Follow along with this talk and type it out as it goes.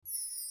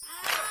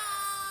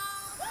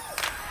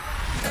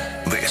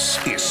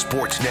This is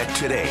Sportsnet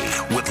Today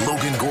with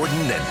Logan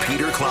Gordon and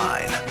Peter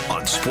Klein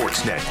on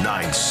Sportsnet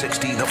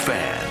 960 The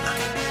Fan.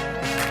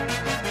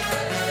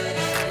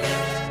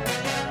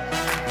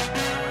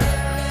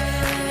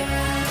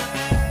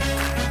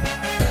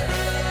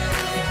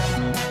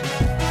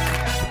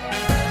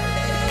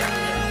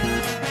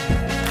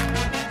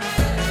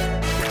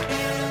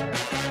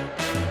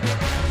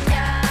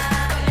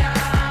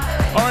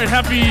 All right,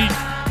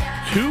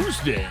 happy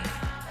Tuesday.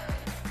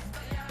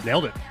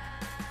 Nailed it.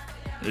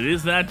 It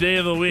is that day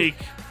of the week.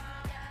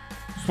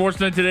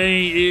 Sportsnet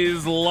Today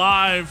is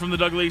live from the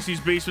Doug Lacey's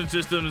Basement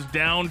Systems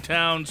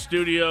downtown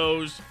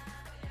studios.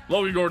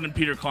 Logan Gordon and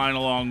Peter Klein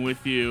along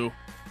with you.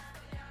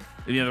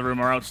 In the other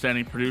room, our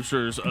outstanding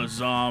producers,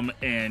 Azam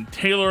and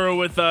Taylor, are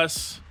with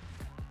us.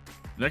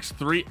 Next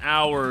 3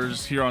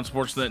 hours here on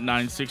Sportsnet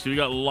 960. We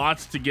got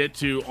lots to get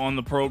to on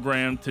the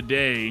program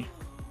today.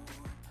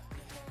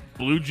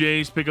 Blue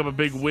Jays pick up a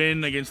big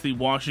win against the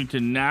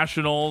Washington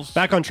Nationals.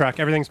 Back on track.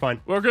 Everything's fine.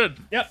 We're good.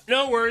 Yep.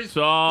 No worries. It's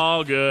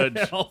all good.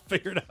 All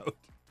figured out.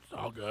 It's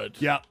all good.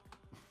 Yep.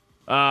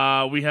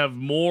 We have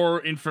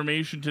more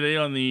information today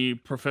on the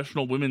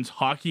Professional Women's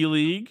Hockey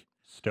League.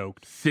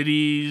 Stoked.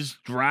 Cities,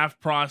 draft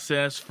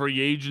process,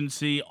 free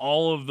agency,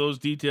 all of those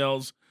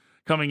details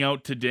coming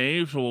out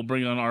today. So we'll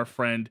bring on our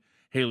friend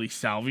Haley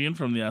Salvian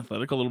from The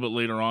Athletic a little bit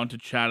later on to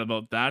chat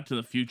about that, to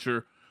the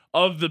future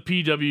of the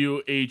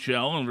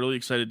PWHL. I'm really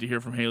excited to hear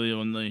from Haley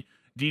on the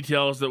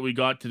details that we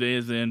got today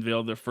as they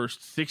unveiled their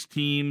first 6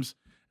 teams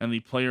and the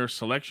player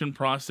selection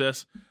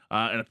process.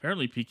 And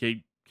apparently,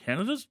 PK,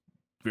 Canada's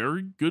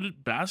very good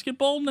at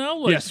basketball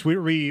now. Yes,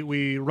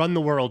 we run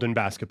the world in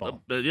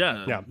basketball.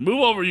 Yeah.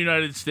 Move over,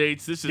 United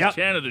States. This is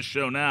Canada's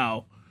show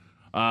now.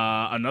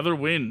 Another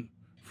win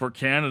for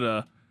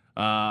Canada,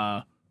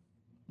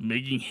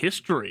 making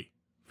history,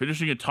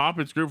 finishing atop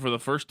its group for the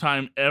first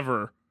time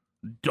ever,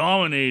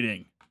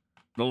 dominating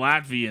the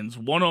Latvians,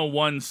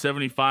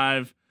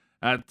 101-75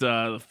 at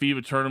the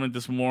FIBA tournament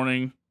this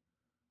morning.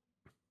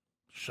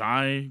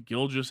 Shai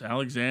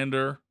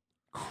Gilgeous-Alexander.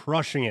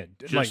 Crushing it.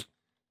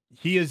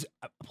 He is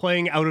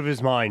playing out of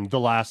his mind the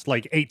last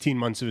 18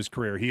 months of his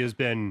career. He has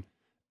been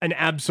an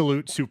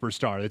absolute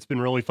superstar. It's been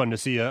really fun to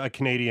see a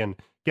Canadian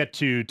get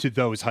to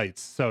those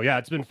heights. So, yeah,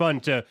 it's been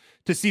fun to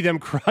see them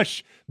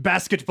crush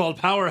basketball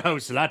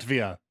powerhouse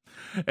Latvia.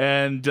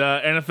 And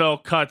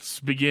NFL cuts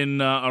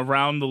begin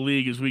around the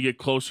league as we get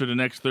closer to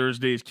next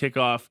Thursday's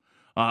kickoff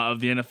of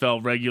the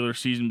NFL regular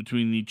season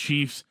between the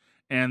Chiefs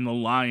and the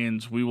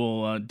Lions. We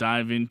will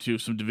dive into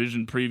some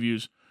division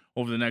previews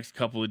over the next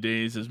couple of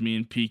days as me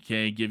and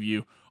PK give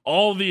you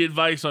all the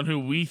advice on who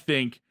we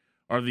think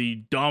are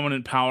the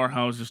dominant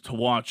powerhouses to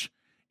watch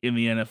in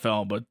the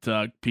NFL. But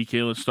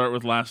PK, let's start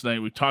with last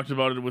night. We talked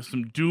about it with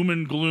some doom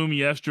and gloom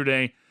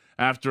yesterday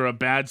after a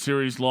bad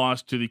series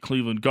loss to the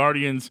Cleveland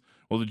Guardians.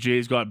 Well, the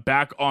Jays got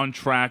back on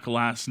track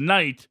last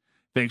night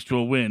thanks to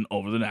a win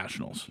over the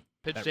Nationals.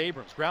 Pitch to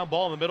Abrams. Ground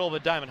ball in the middle of the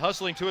diamond.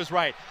 Hustling to his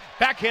right.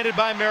 Backhanded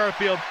by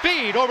Merrifield.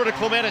 Feed over to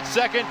Clement at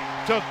second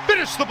to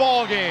finish the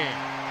ball game.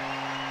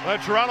 The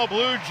Toronto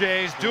Blue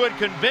Jays do it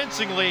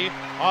convincingly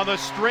on the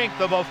strength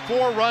of a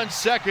 4-run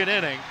second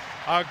inning.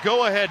 A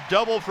go-ahead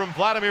double from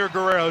Vladimir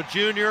Guerrero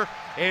Jr.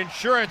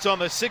 Insurance on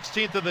the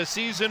 16th of the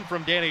season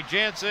from Danny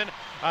Jansen.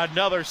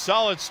 Another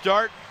solid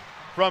start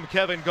from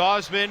Kevin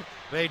Gausman.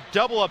 They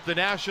double up the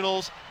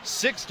Nationals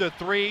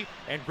 6-3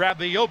 and grab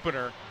the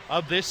opener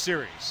of this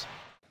series.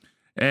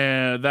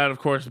 And that, of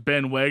course,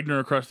 Ben Wagner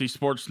across the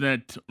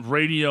Sportsnet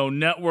radio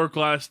network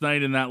last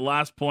night. And that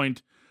last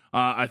point,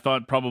 I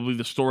thought probably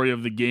the story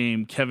of the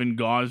game. Kevin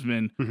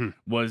Gausman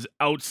was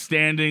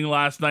outstanding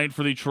last night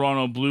for the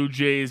Toronto Blue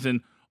Jays,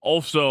 and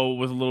also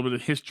with a little bit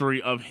of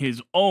history of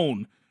his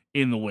own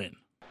in the win.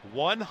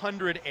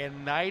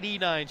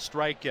 199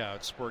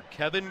 strikeouts for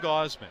Kevin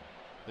Gausman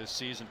this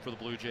season for the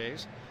Blue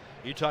Jays.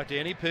 You talk to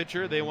any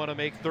pitcher, they want to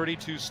make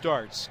 32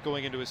 starts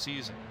going into a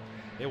season.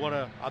 They want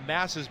to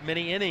amass as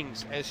many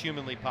innings as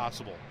humanly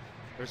possible.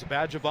 There's a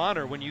badge of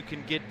honor when you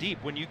can get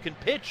deep, when you can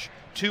pitch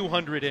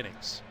 200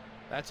 innings.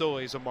 That's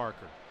always a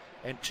marker.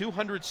 And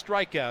 200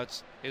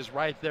 strikeouts is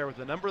right there with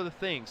a number of the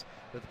things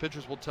that the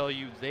pitchers will tell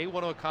you they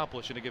want to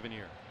accomplish in a given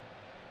year.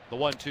 The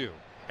 1-2.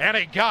 And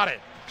he got it.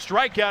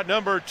 Strikeout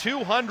number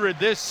 200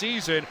 this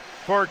season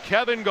for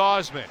Kevin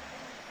Gausman.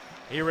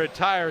 He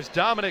retires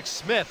Dominic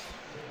Smith.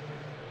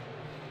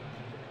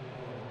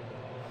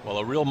 Well,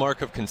 a real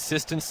mark of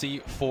consistency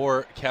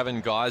for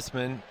Kevin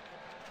Gausman,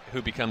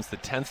 who becomes the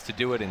 10th to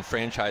do it in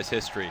franchise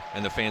history,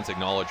 and the fans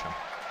acknowledge him.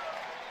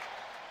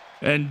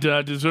 And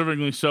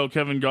deservingly so,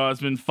 Kevin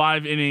Gausman,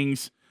 5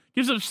 innings,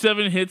 gives up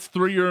 7 hits,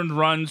 3 earned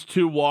runs,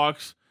 2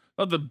 walks.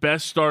 Not the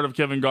best start of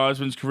Kevin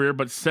Gausman's career,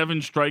 but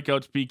 7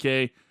 strikeouts,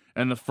 PK,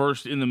 and the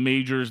first in the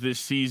majors this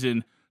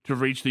season to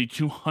reach the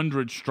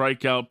 200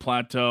 strikeout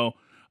plateau.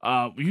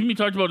 We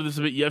talked about this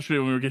a bit yesterday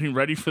when we were getting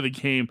ready for the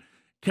game.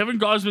 Kevin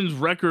Gausman's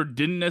record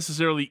didn't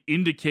necessarily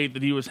indicate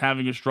that he was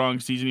having a strong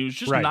season. He was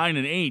just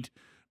 9-8.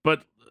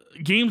 But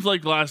games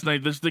like last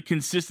night, there's the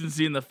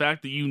consistency and the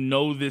fact that you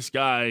know this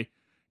guy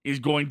is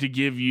going to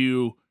give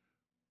you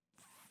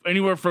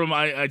anywhere from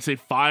I'd say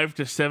 5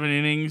 to 7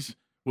 innings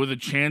with a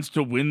chance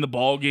to win the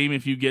ball game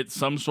if you get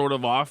some sort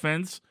of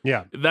offense.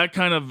 Yeah. That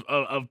kind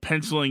of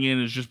penciling in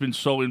has just been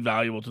so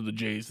invaluable to the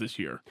Jays this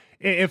year.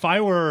 If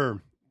I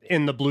were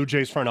in the Blue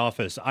Jays front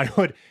office, I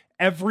would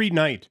every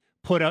night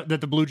put out that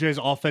the Blue Jays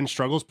offense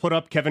struggles, put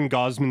up Kevin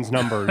Gausman's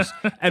numbers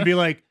and be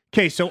like,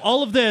 okay, so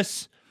all of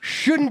this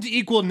shouldn't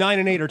equal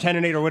 9-8 or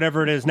 10-8 or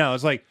whatever it is now.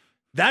 It's like,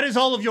 that is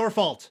all of your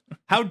fault.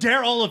 How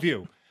dare all of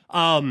you?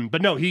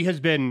 But no, he has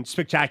been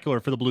spectacular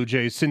for the Blue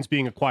Jays since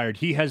being acquired.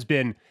 He has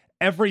been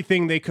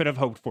everything they could have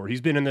hoped for.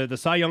 He's been in the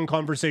Cy Young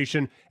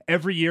conversation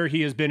every year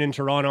he has been in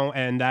Toronto,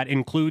 and that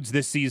includes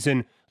this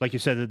season, like you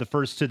said, the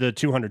first to the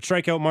 200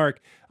 strikeout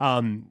mark.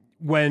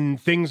 When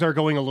things are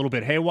going a little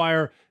bit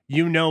haywire,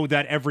 you know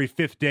that every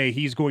fifth day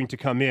he's going to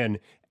come in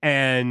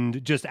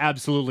and just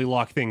absolutely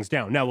lock things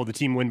down. Now, will the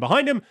team win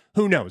behind him?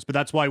 Who knows? But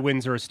that's why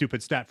wins are a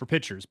stupid stat for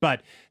pitchers.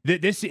 But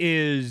this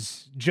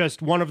is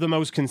just one of the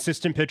most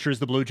consistent pitchers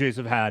the Blue Jays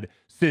have had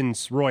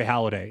since Roy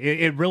Halladay.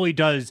 It really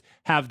does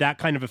have that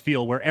kind of a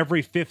feel where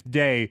every fifth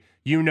day,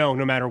 you know,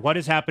 no matter what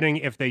is happening,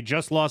 if they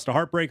just lost a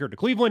heartbreaker to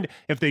Cleveland,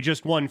 if they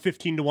just won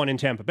 15-1 in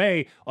Tampa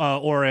Bay,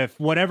 or if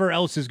whatever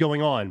else is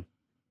going on,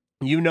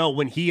 you know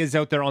when he is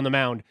out there on the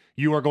mound,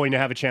 you are going to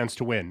have a chance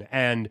to win.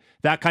 And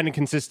that kind of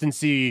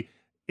consistency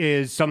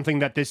is something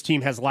that this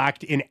team has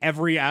lacked in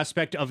every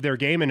aspect of their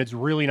game, and it's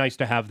really nice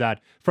to have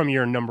that from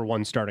your number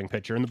one starting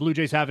pitcher. And the Blue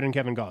Jays have it in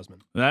Kevin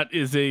Gausman. That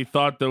is a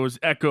thought that was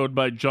echoed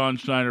by John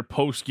Schneider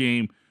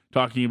post-game,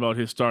 talking about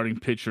his starting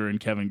pitcher in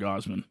Kevin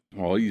Gausman.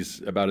 Well,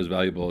 he's about as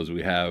valuable as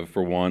we have,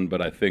 for one,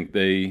 but I think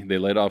they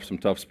laid off some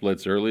tough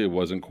splits early. It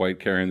wasn't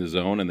quite carrying the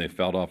zone, and they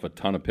fouled off a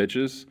ton of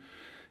pitches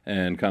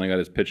and kind of got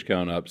his pitch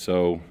count up.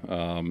 So,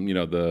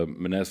 the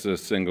Meneses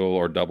single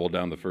or double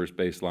down the first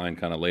baseline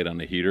kind of laid on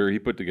the heater. He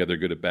put together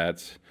good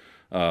at-bats,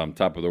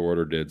 top of the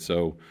order did.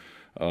 So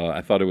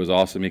I thought it was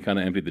awesome. He kind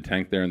of emptied the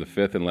tank there in the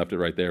fifth and left it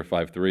right there,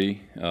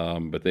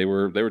 5-3. But they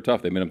were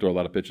tough. They made him throw a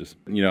lot of pitches.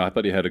 I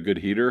thought he had a good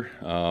heater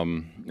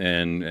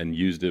and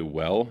used it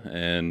well.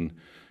 And,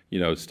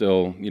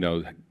 still,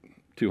 200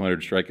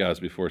 strikeouts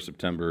before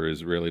September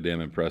is really damn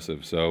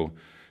impressive. So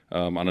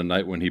on a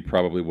night when he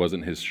probably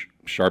wasn't his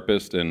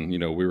sharpest, and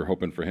we were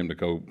hoping for him to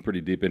go pretty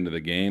deep into the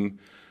game,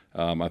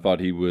 I thought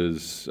he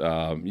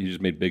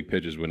just made big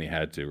pitches when he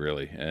had to,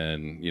 really,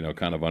 and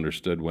kind of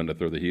understood when to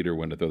throw the heater,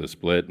 when to throw the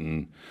split,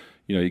 and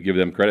you give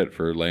them credit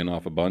for laying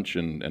off a bunch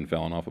and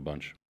fouling off a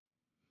bunch.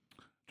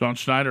 John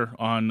Schneider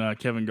on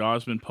Kevin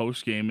Gausman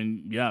post game,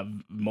 and yeah,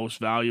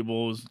 most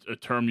valuable is a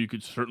term you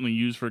could certainly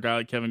use for a guy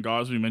like Kevin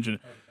Gausman. You mentioned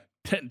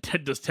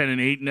does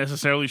 10-8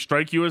 necessarily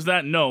strike you as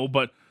that? No,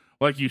 but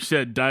like you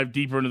said, dive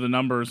deeper into the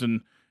numbers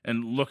and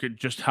look at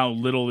just how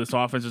little this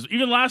offense is.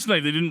 Even last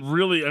night, they didn't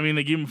really.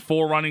 They gave him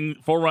four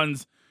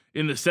runs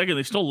in the second.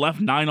 They still left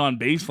 9 on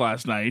base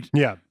last night.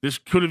 Yeah, this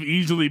could have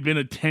easily been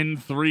a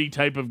 10-3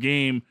 type of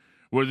game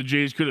where the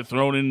Jays could have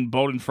thrown in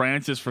Bowden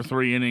Francis for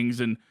 3 innings,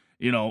 and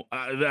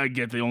I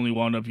get they only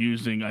wound up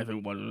using, I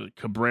think,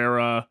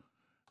 Cabrera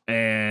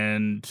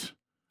and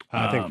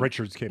I think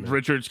Richards came in.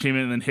 Richards came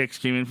in, and then Hicks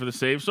came in for the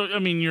save. So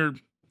you're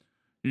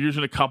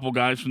using a couple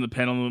guys from the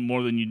pen a little bit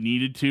more than you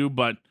needed to,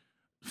 but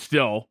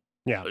still.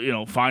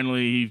 Yeah,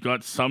 finally he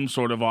got some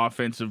sort of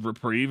offensive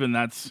reprieve, and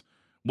that's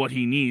what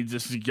he needs.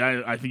 This is a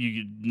guy, I think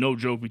you could, no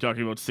joke, be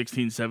talking about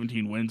 16,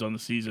 17 wins on the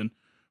season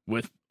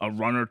with a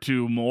run or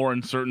two more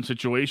in certain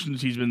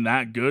situations. He's been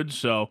that good,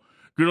 so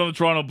good on the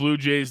Toronto Blue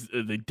Jays.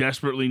 They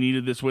desperately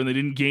needed this win. They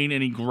didn't gain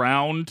any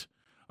ground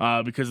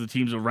because the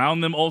teams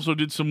around them also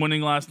did some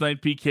winning last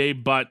night,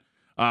 PK, but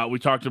we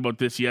talked about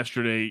this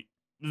yesterday.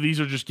 These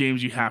are just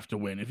games you have to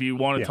win. If you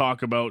want to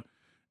talk about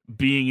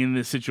being in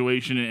this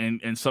situation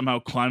and somehow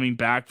climbing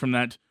back from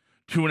that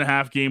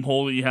 2.5 game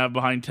hole that you have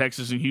behind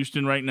Texas and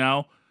Houston right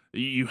now,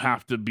 you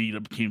have to beat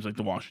up teams like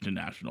the Washington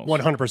Nationals.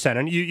 100%.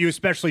 And you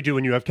especially do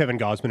when you have Kevin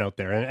Gausman out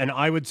there. And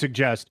I would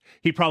suggest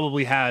he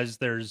probably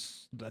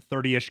there's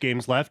 30-ish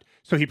games left,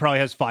 so he probably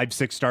has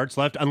 5-6 starts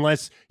left,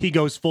 unless he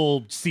goes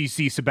full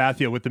CC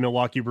Sabathia with the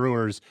Milwaukee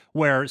Brewers,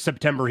 where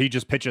September he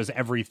just pitches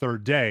every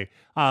third day.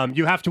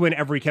 You have to win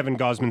every Kevin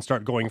Gausman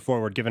start going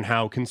forward, given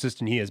how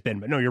consistent he has been.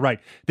 But no, you're right.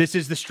 This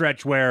is the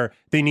stretch where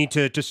they need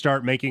to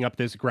start making up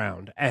this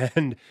ground.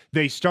 And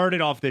they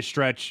started off this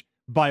stretch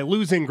by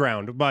losing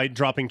ground, by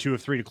dropping 2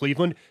 of 3 to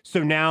Cleveland.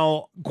 So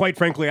now, quite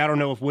frankly, I don't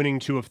know if winning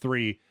 2 of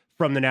 3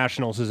 from the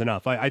Nationals is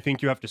enough. I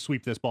think you have to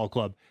sweep this ball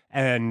club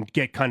and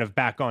get kind of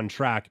back on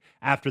track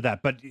after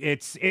that. But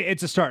it's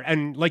a start.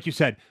 And like you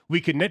said,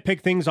 we could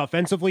nitpick things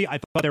offensively. I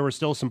thought there were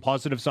still some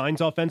positive signs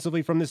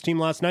offensively from this team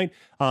last night,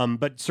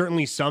 but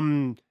certainly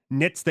some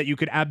nits that you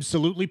could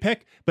absolutely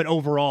pick. But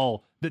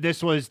overall,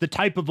 this was the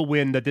type of a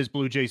win that this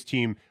Blue Jays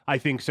team, I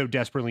think, so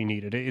desperately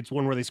needed. It's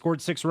one where they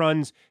scored 6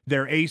 runs.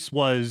 Their ace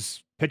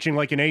was pitching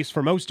like an ace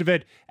for most of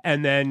it,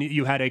 and then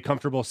you had a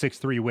comfortable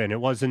 6-3 win.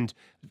 It wasn't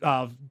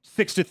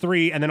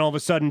 6-3, and then all of a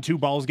sudden 2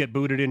 balls get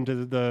booted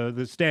into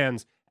the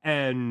stands,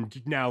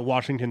 and now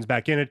Washington's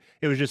back in it.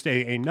 It was just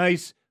a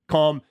nice,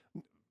 calm,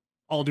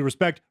 all due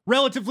respect,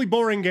 relatively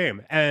boring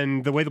game.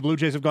 And the way the Blue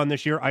Jays have gone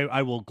this year,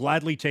 I will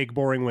gladly take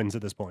boring wins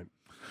at this point.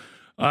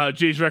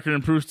 Jays record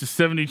improves to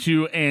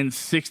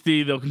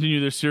 72-60. They'll continue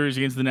their series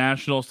against the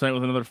Nationals tonight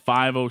with another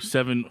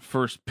 5:07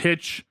 first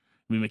pitch.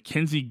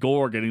 Mackenzie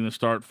Gore getting the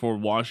start for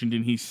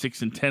Washington. He's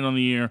 6-10 on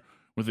the year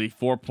with a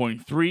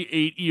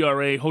 4.38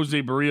 ERA.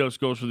 Jose Barrios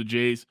goes for the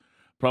Jays.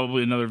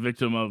 Probably another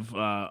victim of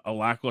a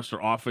lackluster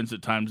offense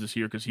at times this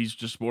year because he's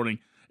just sporting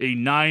a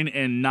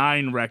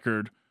 9-9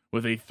 record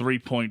with a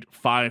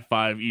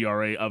 3.55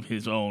 ERA of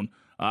his own.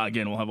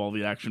 Again, we'll have all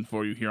the action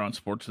for you here on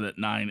Sportsnet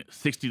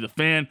 960 The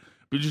Fan.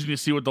 We're just going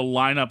to see what the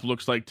lineup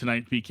looks like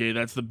tonight, PK.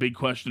 That's the big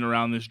question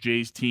around this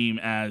Jays team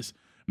as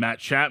Matt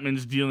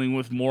Chapman's dealing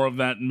with more of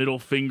that middle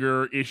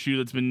finger issue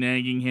that's been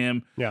nagging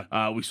him.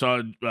 Yeah. We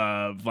saw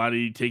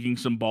Vladdy taking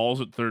some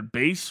balls at third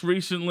base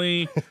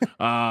recently.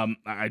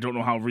 I don't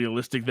know how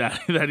realistic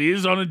that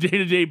is on a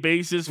day-to-day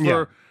basis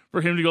for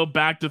him to go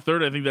back to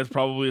third. I think that's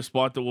probably a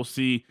spot that we'll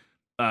see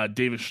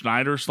Davis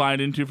Schneider slide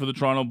into for the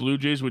Toronto Blue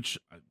Jays, which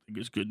I think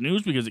is good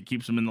news because it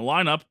keeps him in the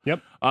lineup.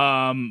 Yep.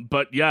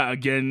 But yeah,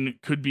 again,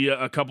 could be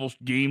a couple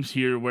games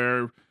here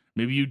where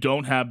maybe you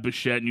don't have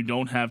Bichette and you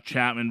don't have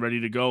Chapman ready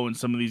to go, and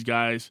some of these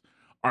guys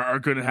are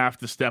going to have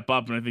to step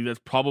up. And I think that's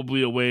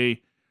probably a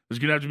way. There's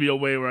going to have to be a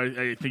way where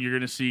I think you're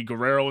going to see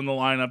Guerrero in the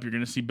lineup. You're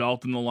going to see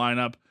Belt in the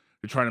lineup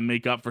to try to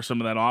make up for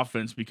some of that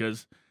offense,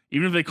 because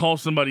even if they call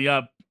somebody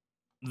up,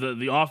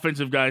 the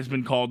offensive guy's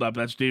been called up.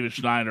 That's Davis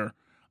Schneider.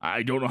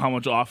 I don't know how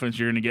much offense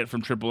you're going to get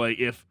from AAA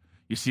if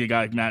you see a guy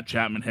like Matt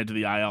Chapman head to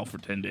the IL for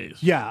 10 days.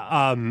 Yeah,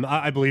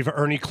 I believe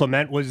Ernie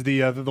Clement was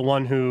the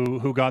one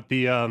who got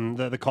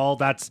the call.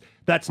 That's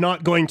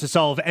not going to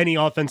solve any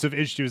offensive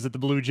issues that the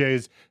Blue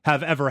Jays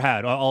have ever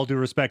had. All due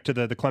respect to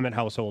the Clement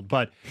household,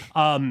 but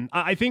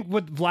I think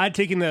with Vlad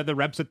taking the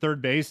reps at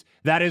third base,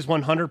 that is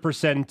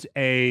 100%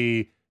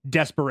 a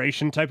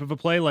desperation type of a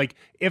play. Like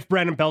if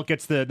Brandon Belt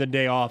gets the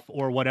day off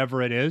or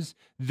whatever it is,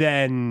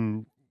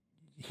 then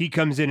he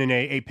comes in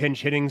a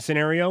pinch hitting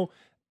scenario.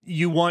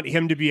 You want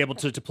him to be able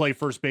to play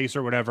first base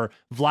or whatever.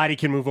 Vladdy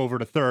can move over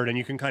to third, and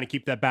you can kind of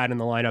keep that bat in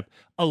the lineup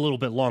a little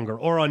bit longer.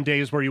 Or on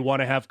days where you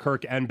want to have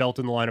Kirk and Belt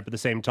in the lineup at the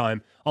same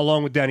time,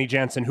 along with Danny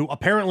Jansen, who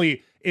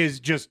apparently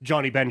is just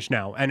Johnny Bench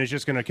now and is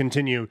just going to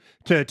continue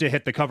to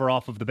hit the cover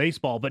off of the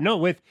baseball. But no,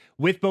 with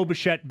Bo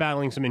Bichette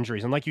battling some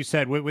injuries, and like you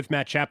said, with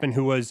Matt Chapman,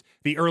 who was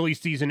the early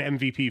season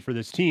MVP for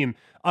this team,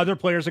 other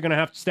players are going to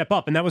have to step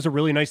up, and that was a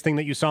really nice thing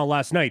that you saw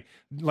last night.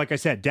 Like I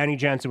said, Danny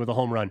Jansen with a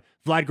home run.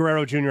 Vlad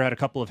Guerrero Jr. had a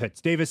couple of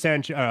hits. Davis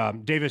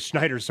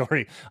Schneider,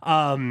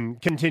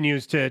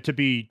 continues to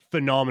be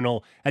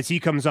phenomenal as he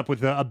comes up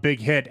with a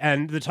big hit.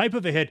 And the type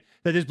of a hit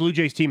that this Blue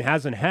Jays team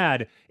hasn't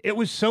had, it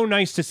was so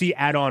nice to see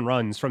add-on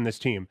runs from this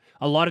team.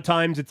 A lot of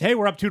times it's, hey,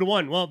 we're up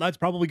 2-1. Well, that's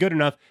probably good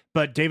enough.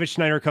 But Davis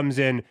Schneider comes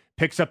in,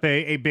 picks up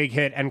a big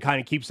hit, and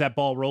kind of keeps that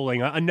ball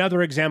rolling.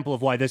 Another example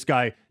of why this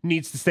guy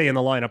needs to stay in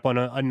the lineup on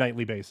a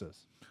nightly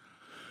basis.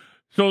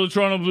 So the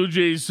Toronto Blue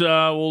Jays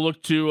will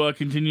look to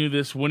continue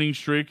this winning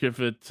streak. If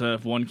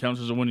one counts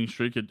as a winning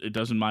streak, it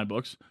does in my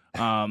books.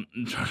 Try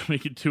to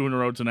make it 2 in a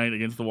row tonight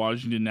against the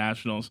Washington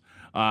Nationals.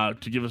 To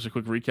give us a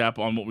quick recap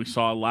on what we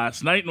saw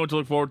last night and what to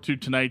look forward to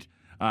tonight,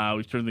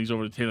 we turn things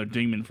over to Taylor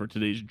Dingman for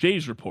today's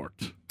Jays Report.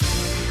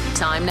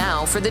 Time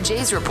now for the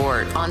Jays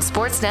Report on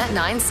Sportsnet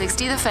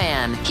 960 The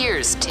Fan.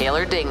 Here's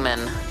Taylor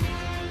Dingman.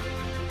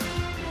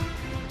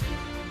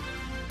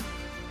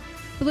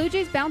 The Blue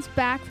Jays bounced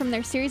back from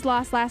their series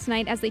loss last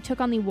night as they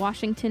took on the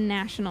Washington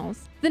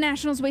Nationals. The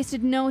Nationals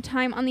wasted no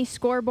time on the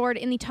scoreboard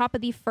in the top of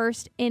the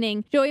first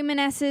inning. Joey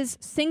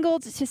Meneses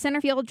singled to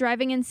center field,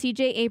 driving in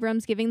C.J.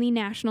 Abrams, giving the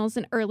Nationals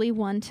an early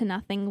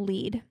 1-0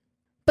 lead.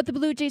 But the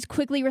Blue Jays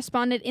quickly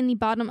responded in the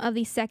bottom of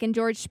the second.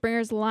 George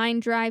Springer's line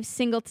drive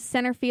single to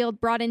center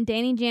field brought in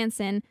Danny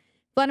Jansen.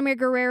 Vladimir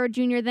Guerrero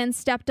Jr. then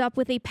stepped up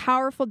with a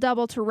powerful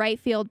double to right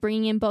field,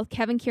 bringing in both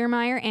Kevin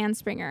Kiermaier and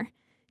Springer.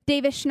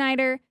 Davis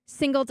Schneider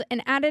singled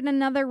and added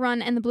another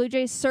run, and the Blue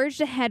Jays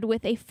surged ahead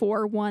with a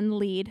 4-1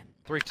 lead.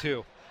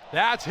 3-2.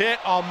 That's hit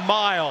a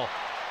mile.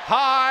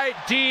 High,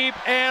 deep,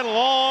 and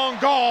long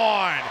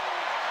gone.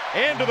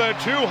 Into the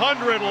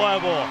 200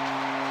 level.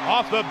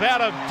 Off the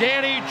bat of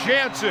Danny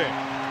Jansen.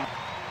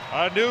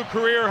 A new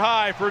career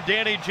high for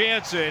Danny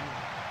Jansen.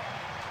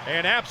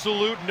 An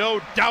absolute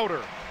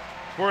no-doubter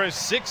for his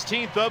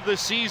 16th of the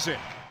season.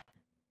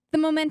 The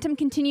momentum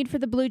continued for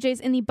the Blue Jays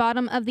in the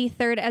bottom of the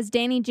third as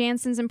Danny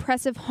Jansen's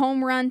impressive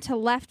home run to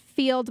left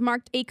field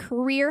marked a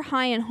career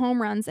high in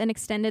home runs and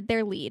extended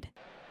their lead.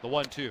 The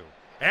 1-2.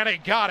 And he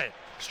got it.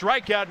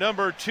 Strikeout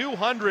number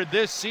 200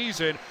 this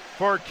season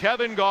for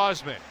Kevin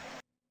Gausman.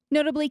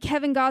 Notably,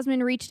 Kevin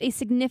Gausman reached a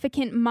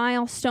significant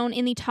milestone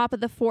in the top of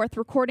the fourth,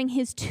 recording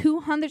his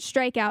 200th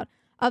strikeout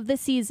of the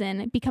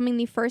season, becoming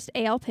the first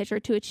AL pitcher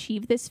to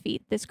achieve this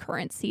feat this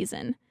current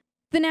season.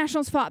 The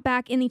Nationals fought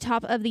back in the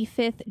top of the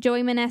fifth.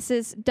 Joey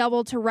Meneses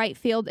doubled to right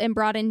field and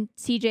brought in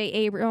C.J.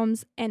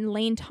 Abrams and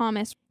Lane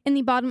Thomas. In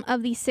the bottom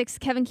of the sixth,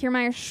 Kevin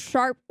Kiermaier's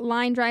sharp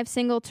line drive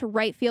single to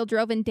right field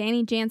drove in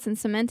Danny Jansen,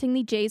 cementing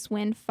the Jays'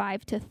 win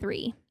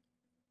 5-3.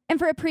 And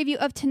for a preview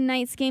of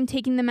tonight's game,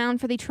 taking the mound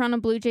for the Toronto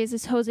Blue Jays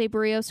is Jose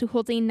Barrios, who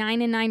holds a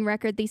 9-9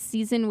 record this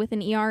season with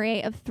an ERA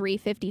of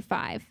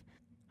 3.55.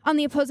 On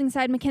the opposing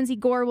side, Mackenzie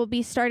Gore will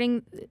be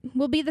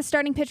the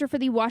starting pitcher for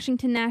the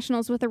Washington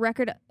Nationals with a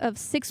record of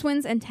 6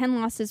 wins and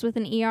 10 losses with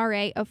an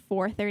ERA of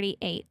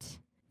 4.38.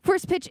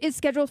 First pitch is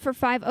scheduled for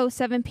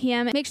 5:07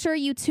 p.m. Make sure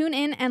you tune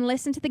in and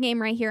listen to the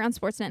game right here on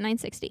Sportsnet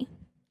 960.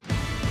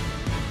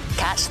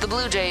 Catch the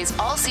Blue Jays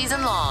all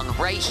season long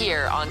right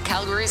here on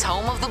Calgary's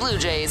home of the Blue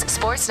Jays,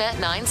 Sportsnet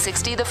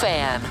 960 The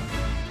Fan.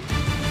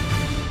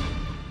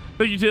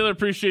 Thank you, Taylor.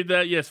 Appreciate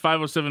that. Yes,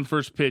 5:07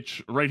 first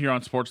pitch right here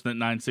on Sportsnet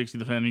 960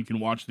 The Fan. You can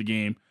watch the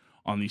game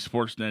on the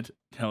Sportsnet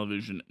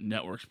television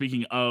network.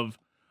 Speaking of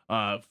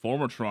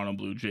former Toronto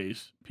Blue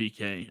Jays,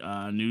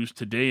 PK, news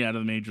today out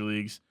of the major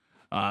leagues.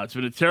 It's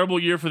been a terrible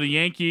year for the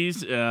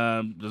Yankees.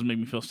 Doesn't make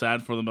me feel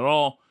sad for them at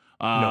all.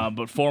 No.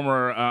 But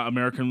former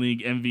American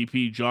League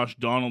MVP Josh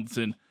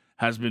Donaldson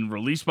has been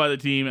released by the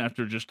team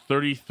after just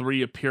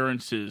 33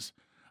 appearances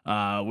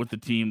with the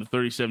team. The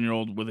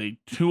 37-year-old with a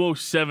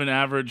 .207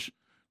 average,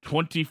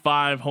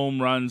 25 home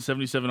runs,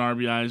 77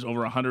 RBIs,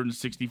 over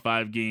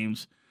 165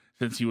 games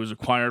since he was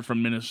acquired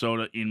from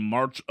Minnesota in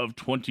March of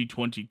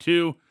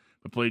 2022,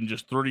 but played in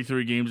just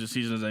 33 games this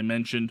season, as I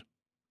mentioned.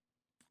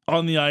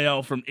 On the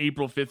IL from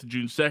April 5th to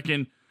June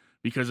 2nd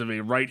because of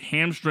a right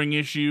hamstring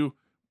issue.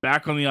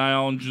 Back on the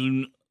IL on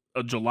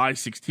July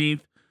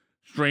 16th.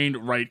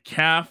 Strained right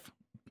calf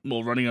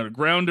while running out a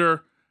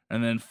grounder.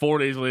 And then 4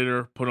 days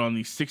later, put on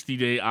the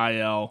 60-day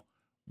IL.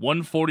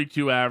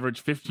 142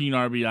 average, 15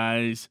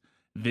 RBIs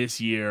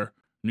this year.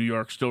 New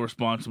York still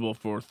responsible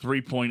for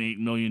 $3.8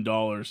 million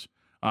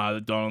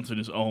that Donaldson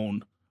is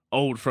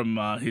owed from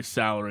his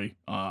salary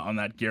on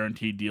that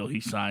guaranteed deal he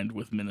signed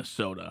with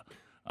Minnesota.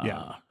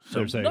 Yeah, so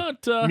there's a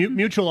not,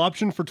 mutual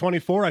option for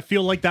 24. I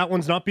feel like that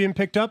one's not being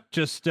picked up.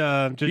 Just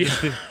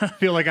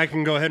feel like I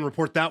can go ahead and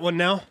report that one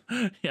now.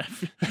 Yeah,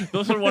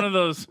 those are one of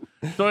those.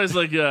 It's always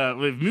like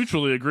they've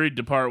mutually agreed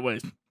to part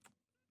ways.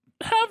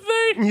 Have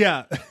they?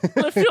 Yeah,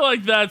 I feel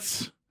like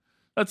that's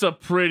a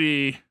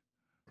pretty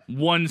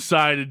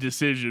one-sided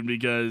decision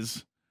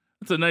because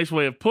that's a nice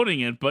way of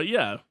putting it. But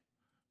yeah,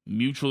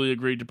 mutually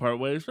agreed to part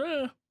ways.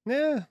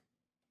 Yeah.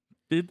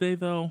 Did they,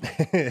 though?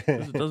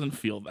 It doesn't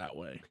feel that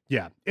way.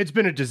 Yeah, it's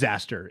been a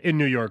disaster in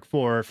New York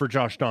for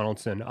Josh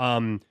Donaldson.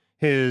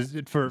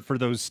 For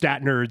those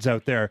stat nerds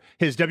out there,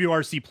 his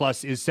WRC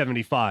plus is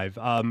 75.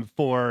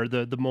 For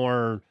the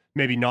more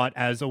maybe not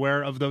as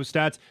aware of those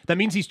stats, that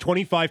means he's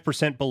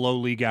 25% below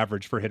league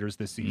average for hitters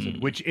this season,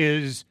 which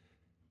is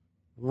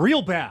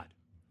real bad.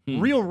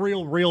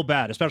 Real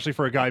bad, especially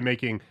for a guy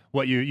making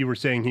what you were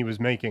saying he was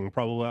making,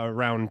 probably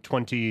around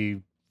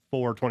 $25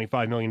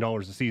 million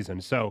a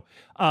season. So,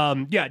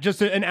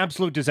 just an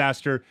absolute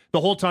disaster.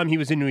 The whole time he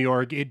was in New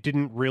York, it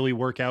didn't really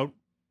work out.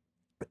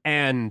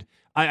 And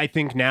I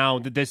think now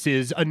that this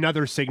is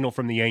another signal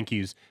from the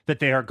Yankees that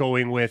they are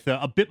going with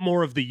a bit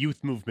more of the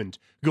youth movement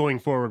going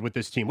forward with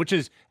this team, which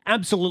is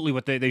absolutely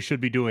what they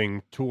should be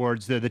doing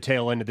towards the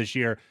tail end of this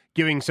year,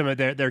 giving some of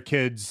their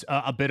kids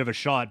a bit of a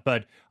shot.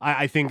 But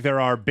I think there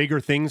are bigger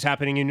things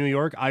happening in New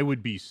York. I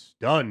would be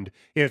stunned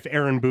if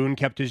Aaron Boone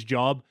kept his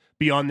job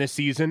beyond this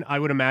season. I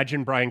would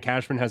imagine Brian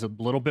Cashman has a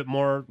little bit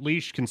more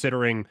leash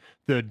considering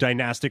the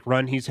dynastic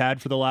run he's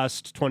had for the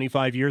last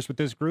 25 years with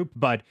this group.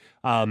 But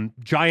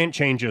giant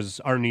changes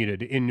are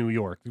needed in New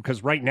York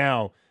because right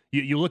now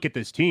you look at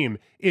this team,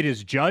 it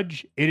is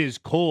Judge, it is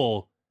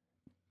Cole,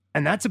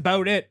 and that's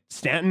about it.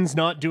 Stanton's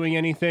not doing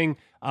anything.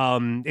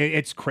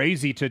 It's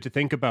crazy to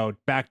think about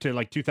back to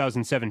like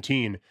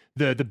 2017,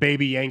 the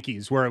baby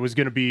Yankees, where it was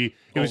going to be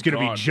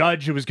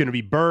Judge, it was going to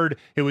be Bird,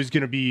 it was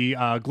going to be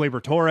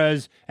Gleyber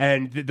Torres,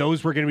 and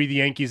those were going to be the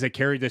Yankees that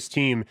carried this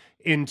team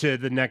into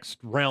the next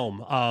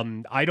realm.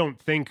 I don't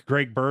think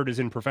Greg Bird is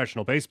in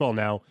professional baseball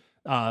now.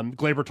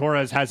 Gleyber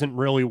Torres hasn't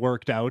really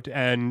worked out,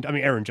 and I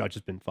mean Aaron Judge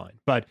has been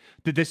fine, but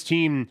this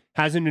team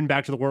hasn't been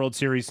back to the World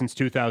Series since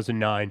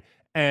 2009.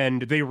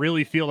 And they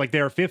really feel like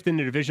they're fifth in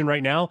the division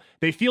right now.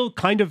 They feel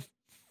kind of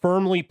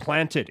firmly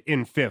planted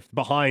in fifth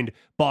behind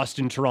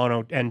Boston,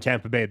 Toronto, and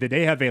Tampa Bay.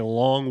 They have a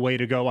long way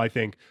to go, I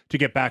think, to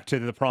get back to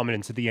the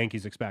prominence that the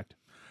Yankees expect.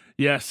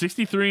 Yeah,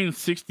 63 and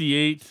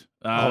 68.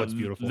 It's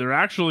beautiful. They're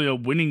actually a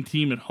winning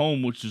team at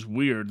home, which is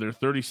weird. They're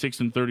 36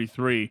 and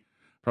 33,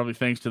 probably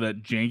thanks to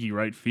that janky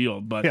right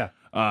field. But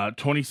yeah.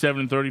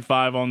 27 and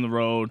 35 on the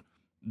road.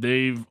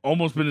 They've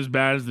almost been as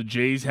bad as the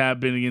Jays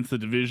have been against the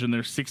division.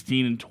 They're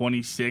 16 and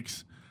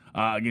 26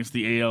 against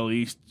the AL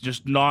East.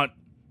 Just not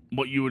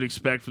what you would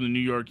expect from the New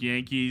York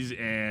Yankees,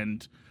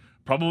 and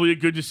probably a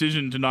good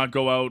decision to not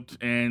go out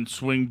and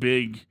swing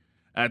big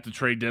at the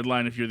trade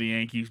deadline if you're the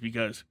Yankees,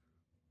 because,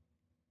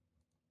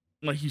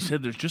 like you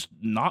said, there's just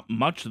not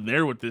much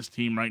there with this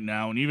team right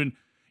now. And even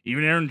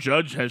Aaron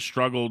Judge has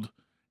struggled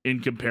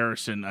in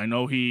comparison. I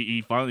know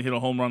he finally hit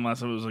a home run last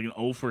time. It was like an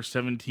 0 for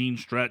 17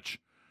 stretch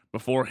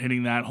before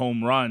hitting that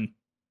home run,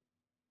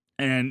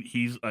 and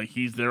he's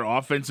their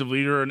offensive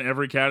leader in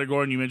every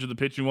category. And you mentioned the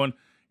pitching one;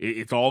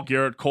 it's all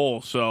Garrett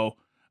Cole. So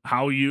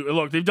how you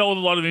look. They've dealt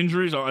with a lot of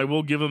injuries. I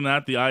will give them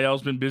that. The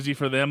IL's been busy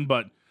for them,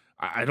 but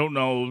I don't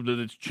know that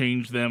it's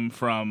changed them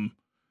from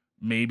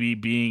maybe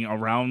being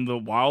around the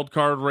wild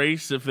card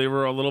race. If they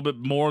were a little bit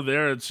more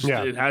there, it's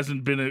just, it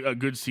hasn't been a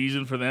good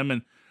season for them,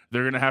 and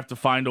they're going to have to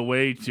find a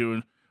way to.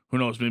 And who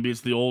knows? Maybe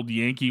it's the old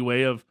Yankee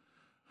way of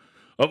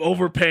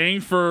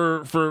overpaying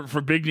for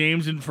big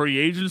names in free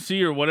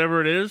agency or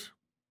whatever it is.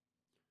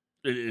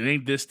 It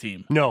ain't this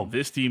team. No.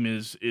 This team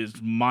is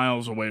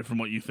miles away from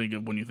what you think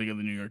of when you think of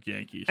the New York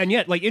Yankees. And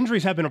yet, like,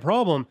 injuries have been a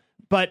problem,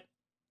 but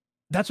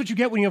that's what you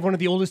get when you have one of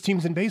the oldest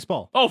teams in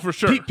baseball. Oh, for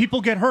sure.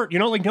 People get hurt. You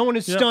know, like, no one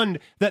is stunned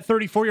that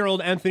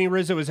 34-year-old Anthony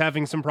Rizzo is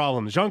having some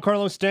problems.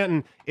 Giancarlo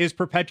Stanton is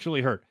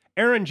perpetually hurt.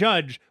 Aaron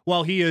Judge,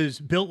 while he is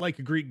built like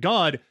a Greek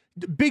god,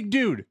 big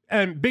dude,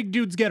 and big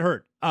dudes get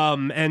hurt.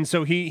 And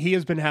so he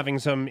has been having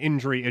some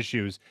injury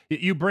issues.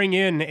 You bring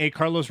in a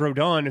Carlos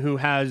Rodon who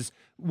has,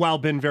 while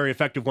been very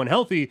effective when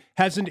healthy,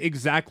 hasn't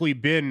exactly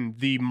been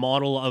the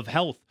model of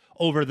health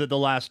over the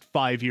last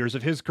 5 years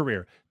of his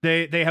career.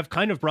 They have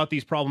kind of brought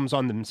these problems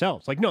on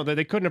themselves. Like, no,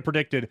 they couldn't have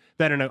predicted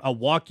that in a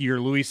walk year,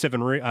 Luis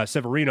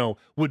Severino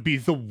would be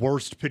the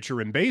worst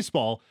pitcher in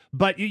baseball.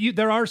 But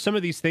there are some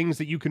of these things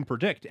that you can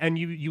predict. And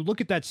you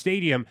look at that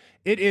stadium,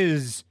 it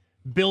is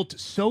built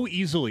so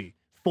easily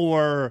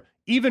for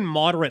even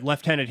moderate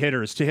left-handed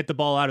hitters to hit the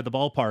ball out of the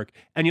ballpark.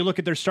 And you look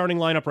at their starting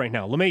lineup right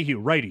now. LeMahieu,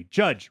 righty.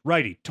 Judge,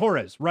 righty.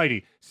 Torres,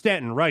 righty.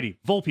 Stanton, righty.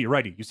 Volpe,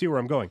 righty. You see where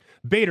I'm going.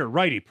 Bader,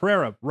 righty.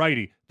 Pereira,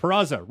 righty.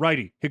 Peraza,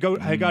 righty.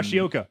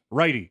 Higashioka,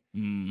 righty.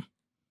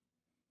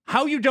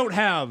 How you don't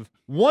have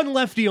one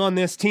lefty on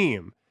this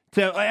team,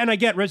 and I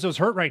get Rizzo's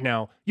hurt right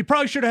now, you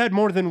probably should have had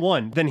more than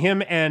one, than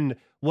him and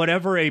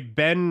whatever a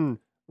Ben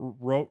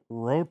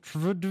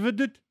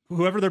Rotvid,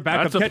 whoever their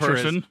backup catcher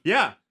is.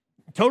 Yeah.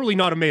 Totally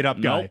not a made-up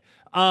guy.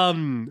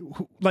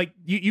 Like,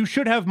 you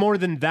should have more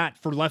than that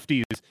for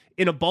lefties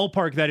in a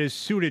ballpark that is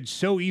suited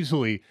so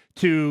easily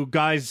to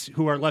guys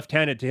who are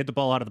left-handed to hit the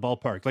ball out of the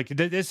ballpark. Like,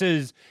 it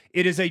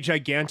is a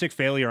gigantic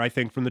failure, I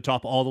think, from the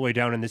top all the way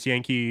down in this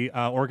Yankee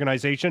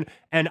organization.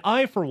 And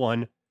I, for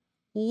one,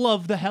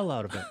 love the hell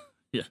out of it.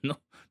 Yeah, no, I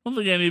don't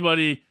think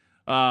anybody,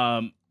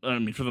 I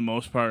mean, for the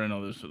most part, I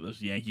know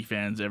there's Yankee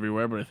fans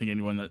everywhere, but I think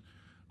anyone that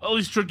at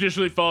least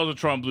traditionally follows the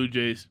Toronto Blue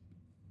Jays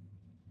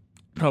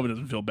probably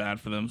doesn't feel bad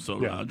for them.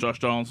 So Josh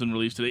Donaldson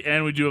released today.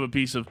 And we do have a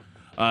piece of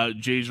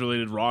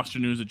Jays-related roster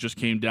news that just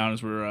came down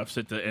as we're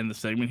set to end the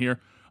segment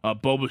here.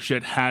 Bo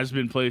Bichette has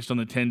been placed on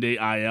the 10-day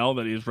IL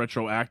that is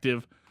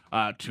retroactive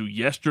to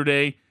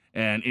yesterday.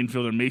 And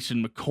infielder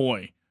Mason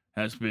McCoy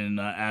has been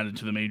added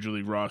to the Major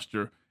League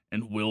roster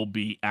and will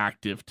be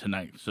active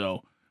tonight.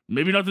 So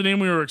maybe not the name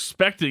we were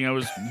expecting. I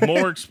was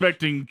more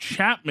expecting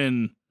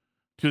Chapman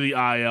to the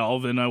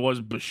IL than I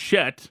was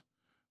Bichette.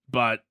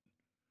 But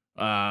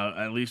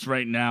at least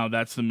right now,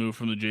 that's the move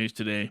from the Jays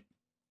today.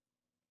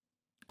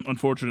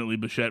 Unfortunately,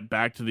 Bichette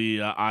back to the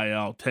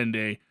IL,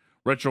 10-day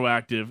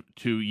retroactive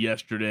to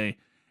yesterday,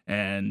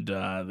 and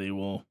they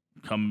will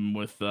come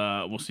with,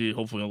 we'll see,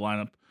 hopefully a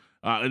lineup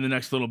in the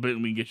next little bit,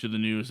 and we can get you the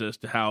news as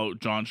to how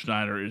John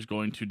Schneider is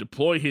going to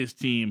deploy his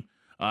team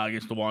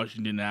against the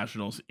Washington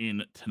Nationals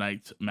in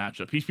tonight's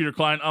matchup. He's Peter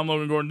Klein. I'm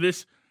Logan Gordon.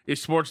 This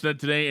is Sportsnet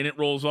Today, and it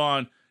rolls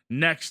on.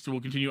 Next, we'll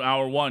continue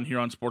Hour 1 here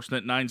on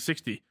Sportsnet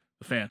 960,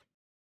 The Fan.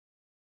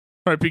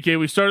 All right, PK,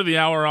 we started the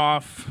hour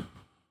off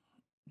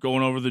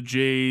going over the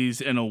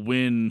Jays and a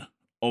win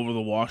over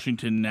the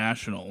Washington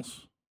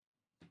Nationals.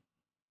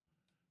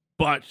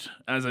 But,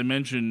 as I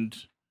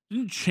mentioned,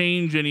 didn't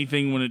change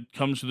anything when it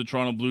comes to the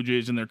Toronto Blue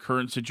Jays in their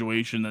current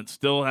situation that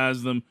still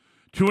has them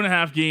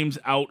 2.5 games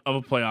out of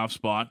a playoff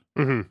spot.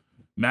 Mm-hmm.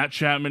 Matt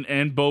Chapman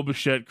and Bo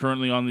Bichette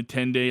currently on the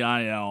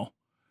 10-day IL.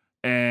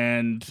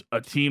 And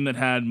a team that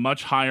had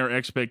much higher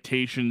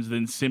expectations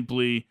than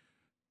simply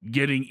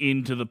getting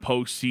into the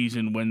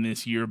postseason when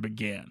this year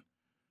began.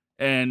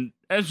 And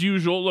as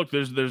usual, look,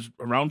 there's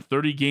around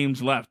 30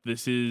 games left.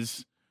 This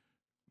is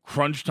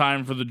crunch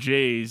time for the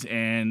Jays,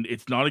 and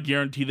it's not a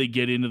guarantee they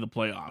get into the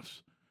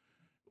playoffs.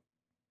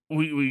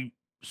 We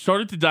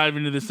started to dive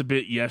into this a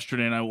bit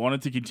yesterday, and I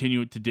wanted to continue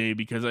it today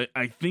because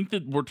I think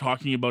that we're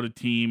talking about a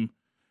team.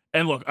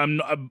 And look,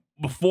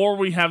 before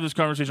we have this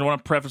conversation, I want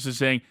to preface this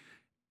saying,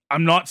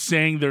 I'm not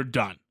saying they're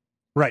done.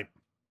 Right.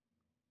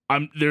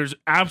 There's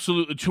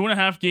absolutely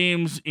 2.5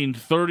 games in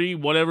 30,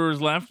 whatever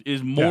is left,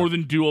 is more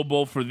than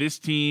doable for this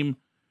team.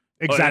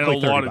 Exactly,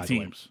 and a lot of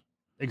teams.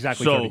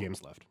 Exactly 30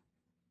 games left.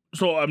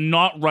 So I'm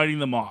not writing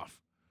them off.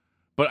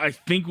 But I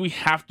think we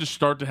have to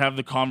start to have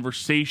the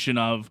conversation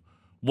of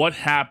what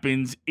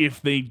happens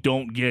if they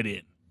don't get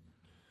in.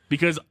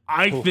 Because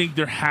I think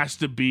there has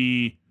to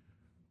be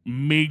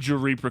major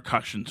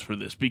repercussions for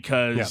this.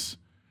 Because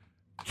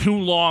too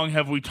long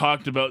have we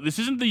talked about, this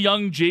isn't the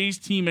young Jays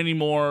team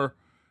anymore,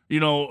 you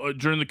know,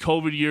 during the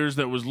COVID years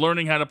that was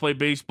learning how to play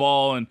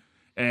baseball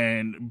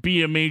and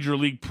be a major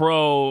league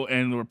pro,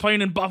 and we're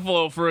playing in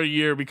Buffalo for a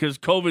year because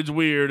COVID's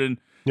weird and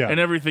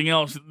everything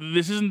else.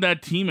 This isn't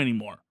that team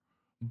anymore.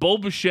 Bo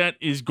Bichette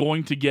is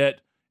going to get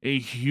a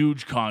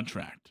huge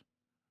contract.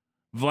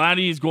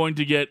 Vladdy is going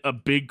to get a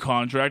big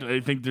contract. I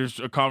think there's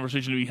a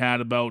conversation to be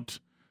had about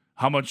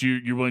how much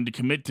you're willing to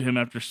commit to him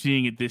after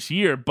seeing it this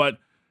year. But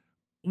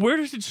where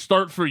does it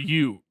start for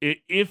you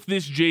if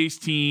this Jays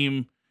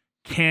team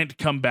can't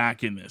come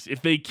back in this?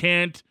 If they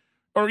can't,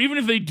 or even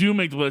if they do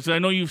make the list, and I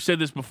know you've said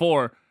this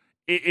before,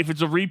 if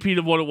it's a repeat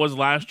of what it was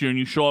last year and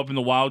you show up in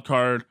the wild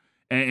card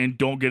and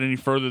don't get any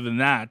further than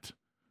that,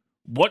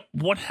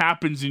 what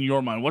happens in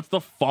your mind? What's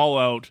the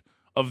fallout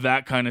of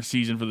that kind of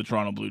season for the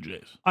Toronto Blue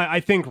Jays? I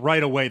think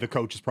right away the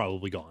coach is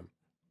probably gone.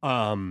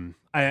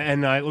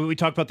 We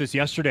talked about this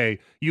yesterday.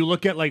 You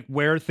look at like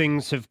where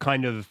things have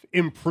kind of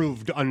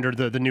improved under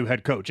the new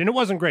head coach, and it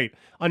wasn't great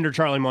under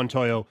Charlie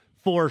Montoyo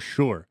for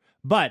sure.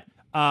 But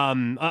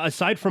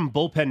aside from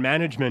bullpen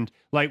management,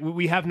 like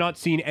we have not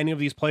seen any of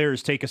these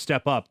players take a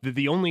step up.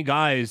 The only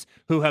guys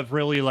who have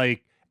really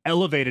like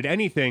elevated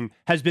anything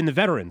has been the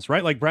veterans,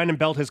 right? Like Brandon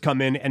Belt has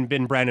come in and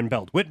been Brandon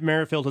Belt. Whit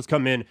Merrifield has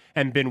come in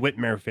and been Whit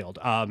Merrifield.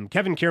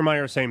 Kevin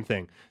Kiermaier, same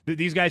thing.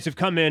 These guys have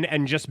come in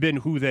and just been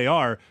who they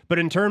are. But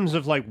in terms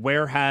of like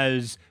where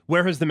has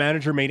the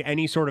manager made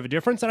any sort of a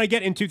difference? And I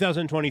get in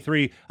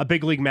 2023, a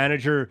big league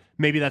manager,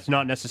 maybe that's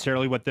not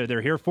necessarily what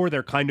they're here for.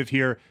 They're kind of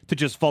here to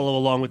just follow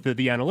along with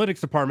the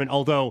analytics department,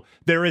 although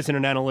there isn't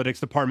an analytics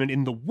department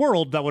in the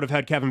world that would have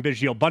had Kevin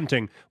Biggio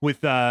bunting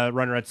with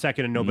runner at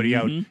second and nobody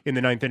out in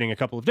the ninth inning a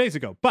couple of days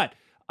ago. But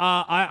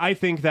I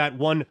think that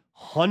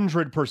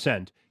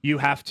 100% you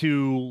have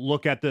to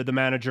look at the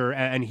manager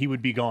and he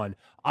would be gone.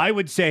 I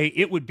would say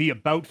it would be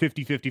about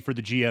 50-50 for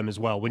the GM as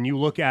well. When you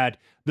look at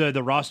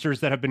the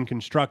rosters that have been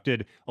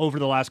constructed over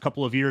the last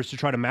couple of years to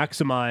try to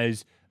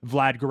maximize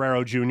Vlad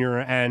Guerrero Jr.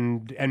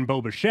 and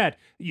Bo Bichette,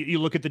 you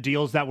look at the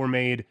deals that were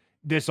made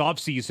this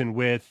offseason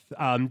with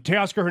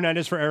Teoscar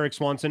Hernandez for Eric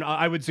Swanson.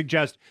 I would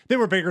suggest there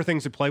were bigger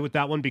things at play with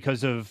that one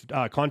because of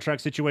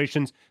contract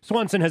situations.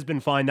 Swanson has been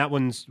fine. That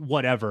one's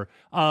whatever.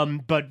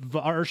 But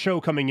our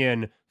show coming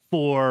in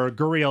for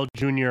Gurriel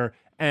Jr.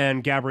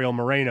 and Gabriel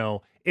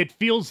Moreno, it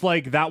feels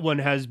like that one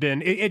has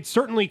been, it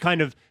certainly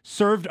kind of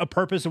served a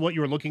purpose of what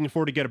you were looking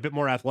for to get a bit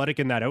more athletic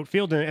in that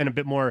outfield and a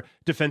bit more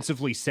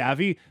defensively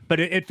savvy, but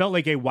it felt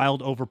like a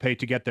wild overpay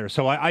to get there.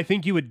 So I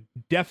think you would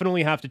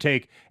definitely have to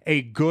take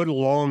a good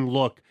long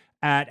look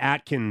at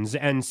Atkins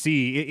and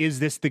see, is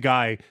this the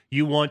guy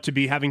you want to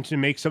be having to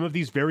make some of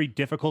these very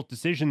difficult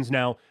decisions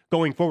now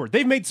going forward?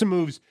 They've made some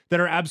moves that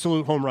are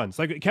absolute home runs.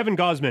 Like Kevin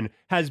Gausman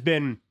has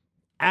been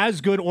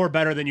as good or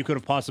better than you could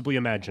have possibly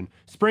imagined.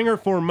 Springer,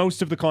 for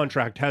most of the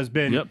contract, has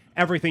been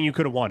everything you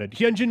could have wanted.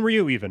 Hyunjin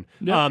Ryu even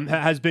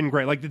has been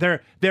great. Like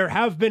there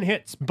have been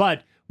hits,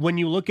 but when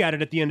you look at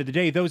it at the end of the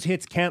day, those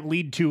hits can't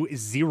lead to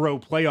 0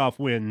 playoff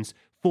wins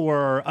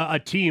for a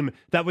team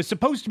that was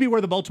supposed to be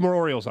where the Baltimore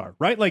Orioles are,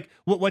 right? Like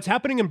what's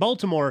happening in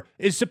Baltimore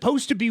is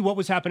supposed to be what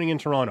was happening in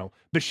Toronto.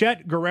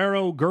 Bichette,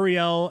 Guerrero,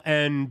 Gurriel,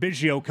 and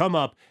Biggio come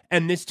up,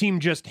 and this team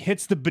just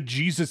hits the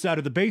bejesus out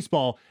of the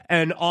baseball,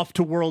 and off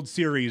to World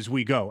Series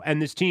we go.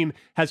 And this team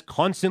has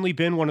constantly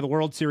been one of the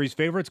World Series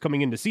favorites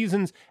coming into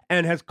seasons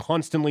and has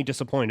constantly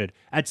disappointed.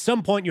 At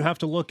some point, you have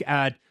to look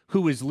at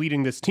who is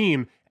leading this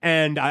team,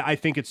 and I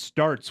think it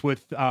starts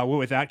with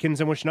Atkins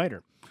and with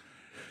Schneider.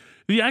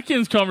 The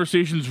Atkins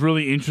conversation is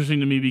really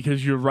interesting to me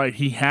because you're right.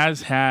 He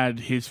has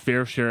had his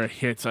fair share of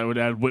hits. I would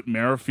add Whit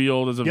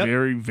Merrifield as a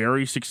very,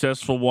 very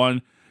successful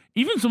one.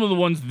 Even some of the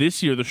ones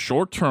this year, the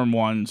short-term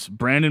ones,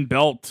 Brandon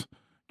Belt,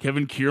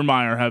 Kevin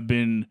Kiermaier have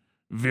been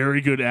very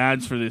good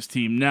adds for this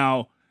team.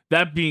 Now,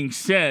 that being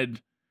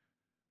said,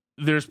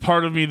 there's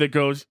part of me that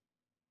goes,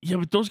 yeah,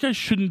 but those guys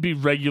shouldn't be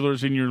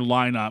regulars in your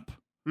lineup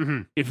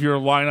if your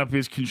lineup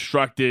is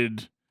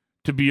constructed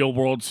to be a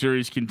World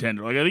Series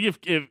contender. Like I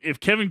think if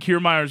Kevin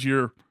Kiermaier is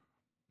your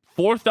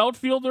 4th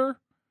outfielder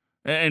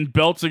and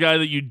Belt's a guy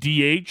that you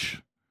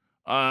DH,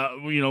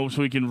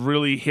 so he can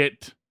really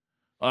hit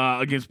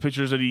against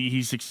pitchers that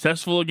he's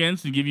successful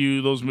against and give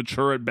you those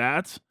mature at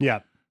bats.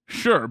 Yeah,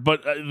 sure,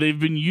 but they've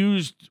been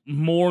used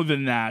more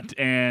than that,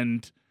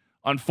 and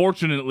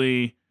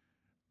unfortunately,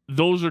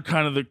 those are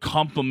kind of the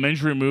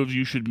complementary moves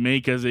you should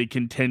make as a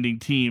contending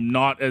team,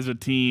 not as a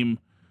team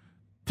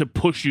to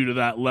push you to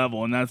that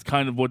level, and that's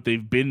kind of what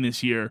they've been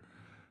this year.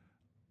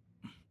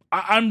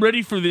 I'm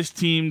ready for this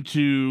team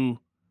to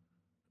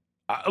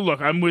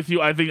look. I'm with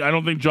you. I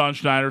don't think John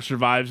Schneider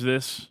survives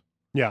this.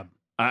 Yeah,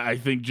 I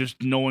think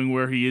just knowing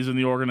where he is in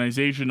the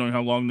organization, knowing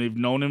how long they've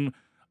known him,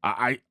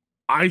 I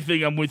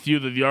think I'm with you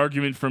that the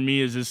argument for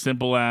me is as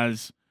simple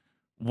as,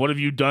 what have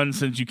you done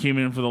since you came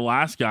in for the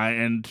last guy?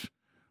 And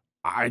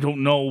I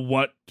don't know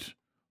what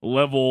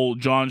level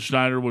John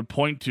Schneider would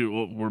point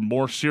to. We're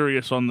more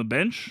serious on the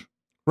bench.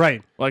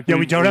 Right. Like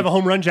we don't have a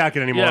home run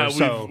jacket anymore. Yeah,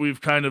 so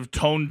we've kind of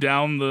toned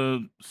down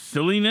the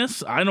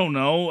silliness. I don't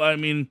know. I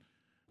mean,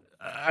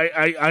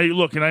 I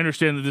look, and I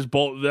understand that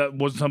that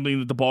was something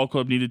that the ball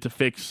club needed to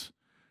fix,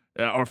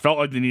 or felt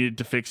like they needed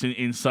to fix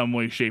in some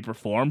way, shape, or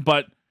form.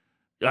 But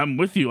I'm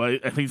with you.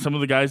 I think some of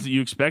the guys that you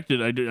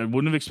expected, I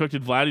wouldn't have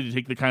expected Vladdy to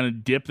take the kind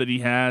of dip that he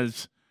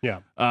has.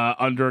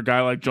 Under a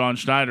guy like John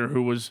Schneider,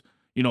 who was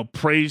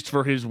praised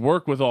for his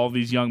work with all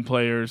these young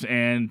players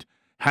and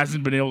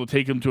hasn't been able to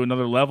take him to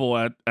another level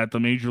at the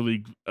major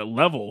league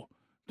level.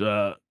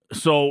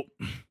 So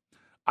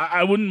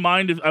I wouldn't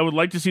mind if I would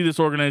like to see this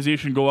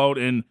organization go out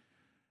and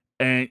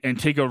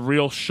take a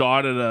real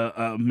shot at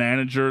a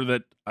manager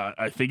that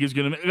I think is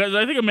going to. Because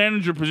I think a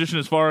manager position,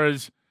 as far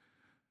as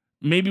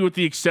maybe with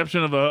the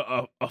exception of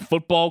a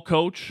football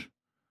coach,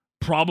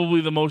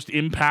 probably the most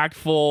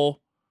impactful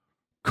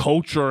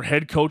coach or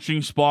head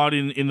coaching spot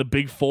in the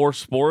big four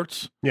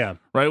sports. Yeah.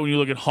 Right? When you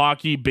look at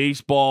hockey,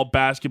 baseball,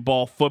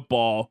 basketball,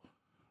 football,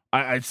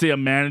 I'd say a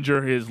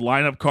manager, his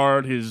lineup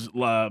card, his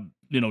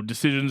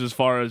decisions as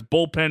far as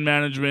bullpen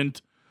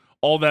management,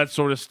 all that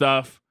sort of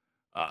stuff,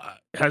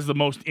 has the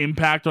most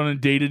impact on a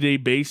day-to-day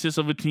basis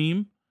of a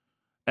team.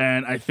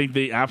 And I think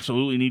they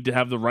absolutely need to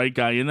have the right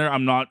guy in there.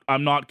 I'm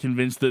not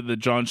convinced that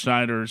John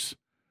Schneider's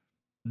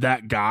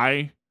that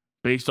guy.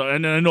 Based on,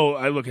 and I know,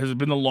 has it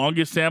been the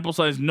longest sample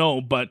size?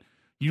 No, but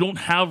you don't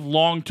have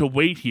long to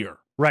wait here.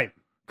 Right.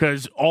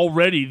 Because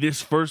already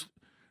this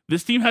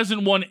team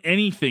hasn't won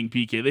anything,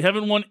 PK. They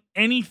haven't won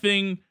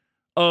anything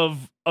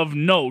of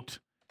note,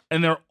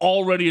 and they're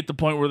already at the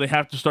point where they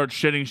have to start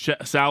shedding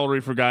salary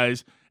for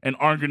guys and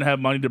aren't going to have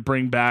money to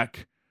bring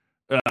back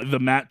the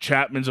Matt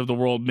Chapmans of the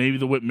world, maybe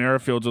the Whit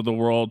Merrifields of the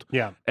world.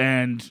 Yeah.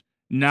 And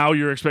now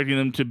you're expecting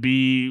them to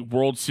be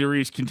World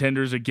Series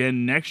contenders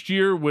again next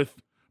year with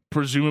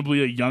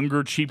presumably a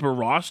younger, cheaper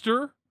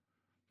roster.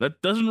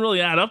 That doesn't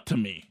really add up to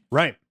me.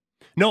 Right.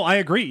 No, I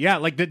agree. Yeah,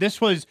 like this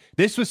was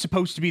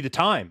supposed to be the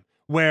time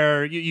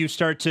where you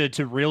start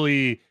to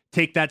really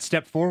take that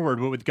step forward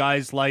with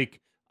guys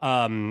like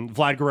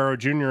Vlad Guerrero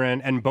Jr.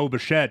 and Bo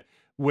Bichette,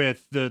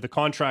 with the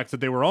contracts that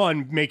they were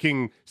on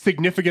making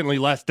significantly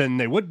less than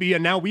they would be.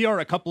 And now we are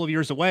a couple of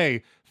years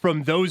away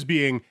from those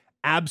being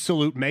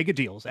absolute mega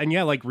deals. And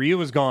yeah, like Ryu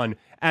is gone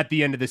at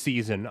the end of the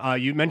season.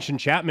 You mentioned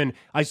Chapman.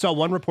 I saw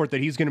one report that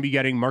he's going to be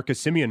getting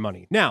Marcus Semien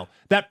money. Now,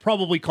 that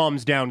probably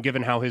calms down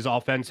given how his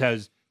offense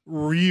has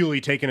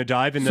really taken a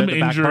dive in the back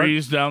part. Some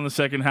injuries down the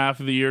second half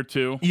of the year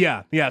too.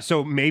 Yeah.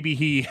 So maybe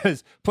he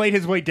has played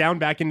his way down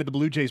back into the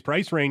Blue Jays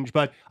price range,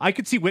 but I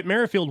could see Whit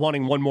Merrifield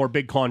wanting one more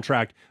big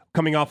contract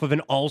coming off of an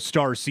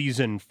all-star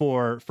season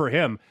for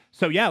him.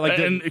 So yeah,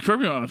 and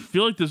correct me, I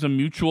feel like there's a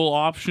mutual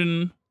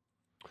option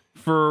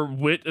for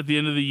Whit at the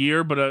end of the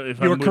year, but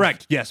you're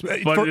correct. Yes, but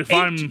if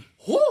I'm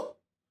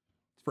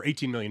for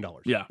 $18 million,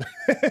 yeah,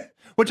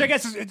 which I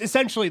guess is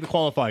essentially the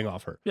qualifying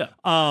offer. Yeah.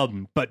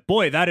 But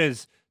boy, that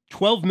is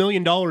 $12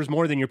 million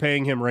more than you're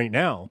paying him right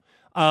now.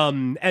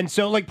 And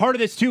so like part of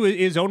this too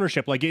is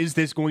ownership. Like, is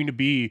this going to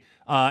be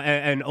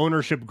an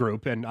ownership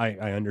group? And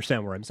I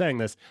understand where I'm saying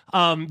this.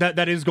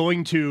 That is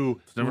going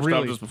to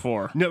stopped us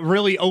before.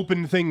 Really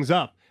open things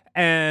up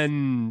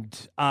and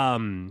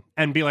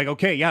be like,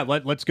 okay, yeah,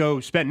 let's go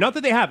spend. Not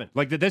that they haven't.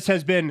 Like this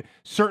has been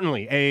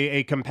certainly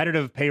a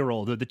competitive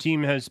payroll. The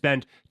team has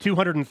spent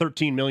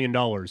 $213 million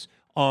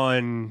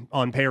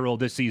on payroll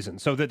this season,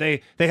 so that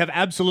they have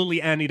absolutely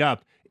anteed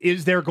up.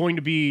 Is there going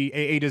to be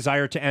a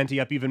desire to ante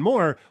up even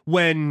more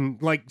when,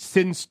 like,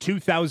 since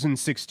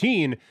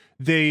 2016,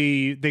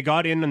 they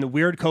got in the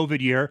weird COVID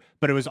year,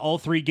 but it was all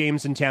 3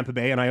 games in Tampa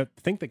Bay, and I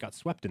think they got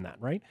swept in that,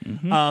 right?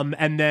 Mm-hmm.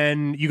 And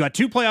then you got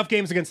 2 playoff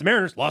games against the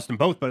Mariners, lost them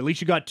both, but at least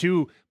you got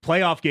 2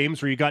 playoff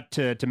games where you got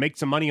to make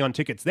some money on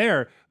tickets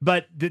there.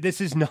 But this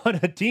is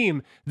not a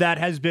team that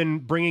has been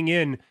bringing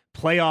in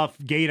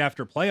playoff gate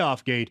after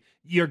playoff gate.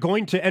 You're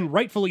going to, and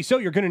rightfully so,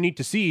 you're going to need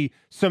to see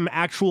some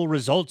actual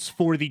results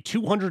for the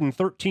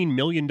 $213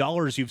 million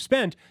you've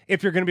spent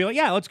if you're going to be like,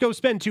 yeah, let's go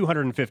spend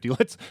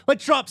 $250.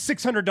 Let's drop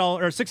 $600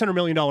 or $600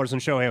 million on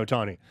Shohei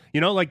Ohtani. You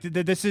know, like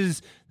this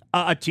is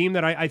a team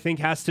that I think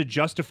has to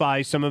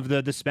justify some of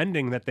the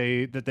spending that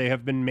they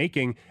have been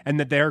making and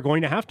that they are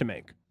going to have to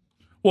make.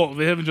 Well,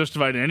 they haven't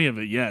justified any of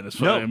it yet.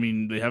 No. I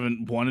mean, they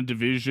haven't won a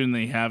division.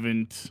 They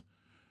haven't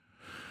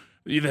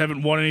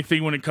won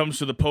anything when it comes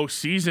to the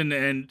postseason.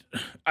 And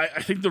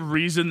I think the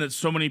reason that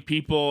so many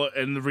people,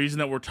 and the reason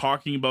that we're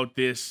talking about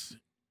this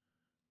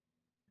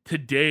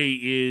today,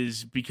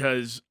 is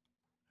because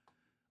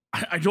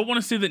I don't want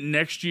to say that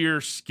next year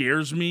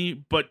scares me,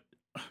 but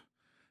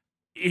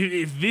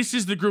if this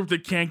is the group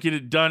that can't get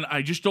it done,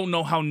 I just don't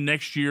know how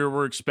next year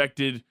we're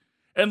expected.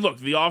 And look,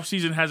 the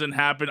offseason hasn't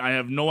happened. I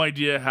have no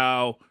idea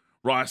how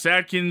Ross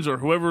Atkins or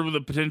whoever the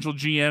potential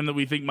GM that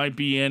we think might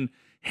be in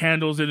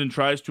handles it and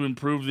tries to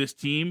improve this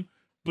team.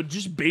 But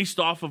just based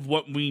off of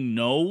what we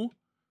know,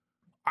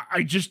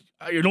 I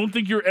don't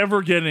think you're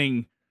ever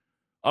getting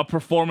a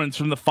performance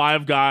from the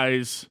 5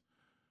 guys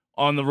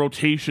on the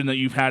rotation that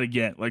you've had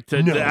again. Like to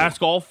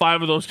ask all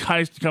 5 of those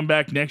guys to come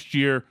back next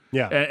year.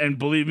 Yeah. And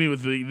believe me,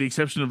 with the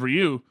exception of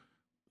Ryu,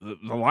 the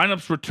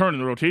lineup's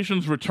returning, the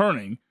rotation's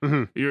returning.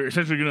 Mm-hmm. You're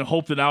essentially going to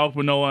hope that Alek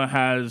Manoah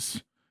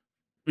has,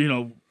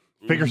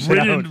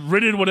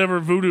 ridden whatever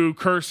voodoo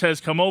curse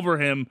has come over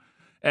him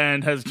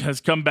and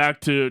has come back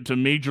to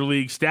major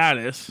league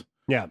status.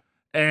 Yeah.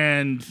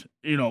 And,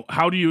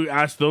 how do you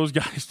ask those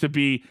guys to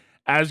be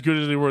as good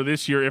as they were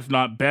this year, if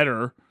not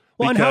better?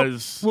 Well,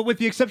 because with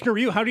the exception of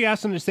Ryu, how do you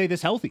ask them to stay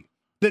this healthy?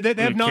 They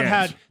have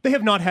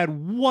not had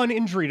one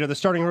injury to the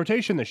starting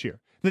rotation this year.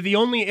 that the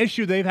only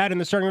issue they've had in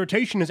the starting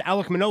rotation is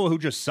Alek Manoah, who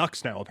just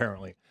sucks now,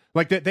 apparently.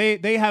 Like that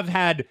they have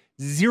had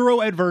zero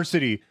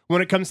adversity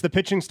when it comes to the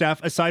pitching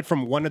staff, aside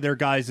from one of their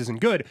guys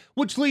isn't good,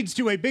 which leads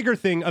to a bigger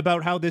thing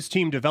about how this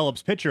team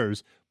develops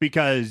pitchers,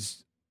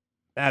 because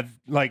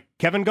like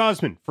Kevin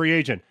Gausman, free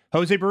agent,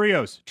 Jose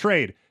Barrios,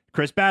 trade,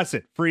 Chris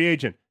Bassett, free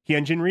agent,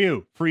 Hyunjin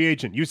Ryu, free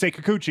agent, Yusei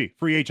Kikuchi,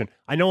 free agent.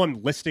 I know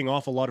I'm listing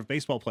off a lot of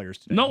baseball players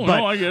today. No,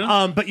 I get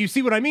it. But you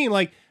see what I mean?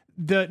 Like,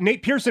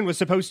 Nate Pearson was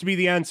supposed to be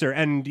the answer,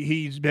 and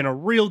he's been a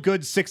real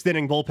good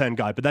sixth-inning bullpen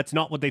guy, but that's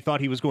not what they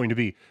thought he was going to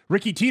be.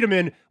 Ricky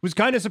Tiedemann was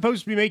kind of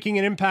supposed to be making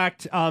an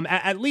impact,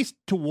 at least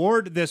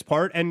toward this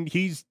part, and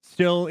he's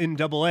still in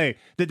Double-A.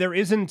 That there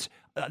isn't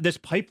this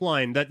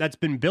pipeline that's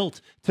been built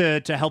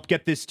to help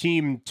get this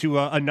team to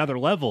another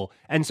level,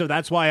 and so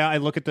that's why I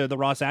look at the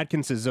Ross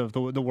Atkinses of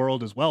the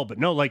world as well. But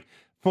no, like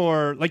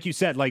you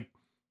said, like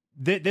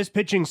this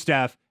pitching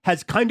staff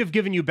has kind of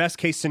given you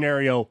best-case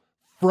scenario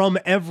from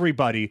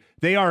everybody.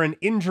 They are an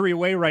injury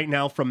away right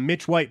now from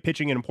Mitch White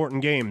pitching in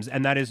important games,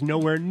 and that is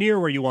nowhere near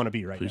where you want to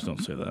be right Please now.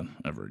 Please don't say that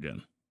ever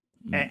again.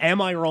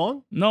 Am I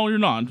wrong? No, you're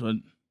not. But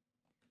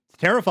it's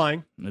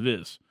terrifying. It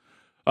is.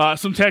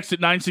 Some text at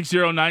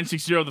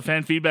 960-960. The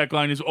fan feedback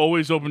line is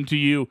always open to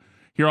you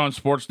here on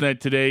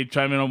Sportsnet today.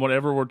 Chime in on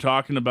whatever we're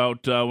talking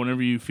about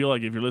whenever you feel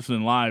like, if you're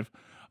listening live.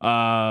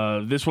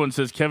 This one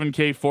says, Kevin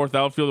K, fourth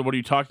outfielder. What are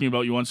you talking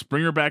about? You want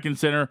Springer back in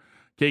center?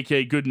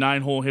 KK, good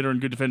 9-hole hitter and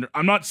good defender.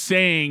 I'm not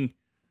saying.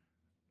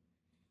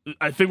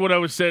 I think what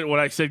I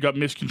said got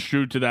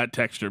misconstrued to that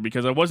texter,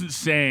 because I wasn't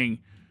saying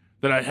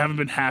that I haven't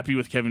been happy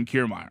with Kevin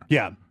Kiermaier.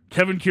 Yeah.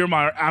 Kevin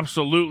Kiermaier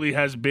absolutely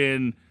has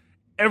been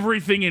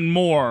everything and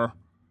more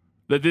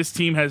that this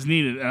team has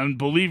needed. And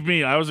believe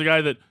me, I was a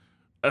guy that,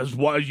 as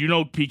you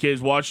know, PK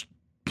has watched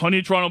plenty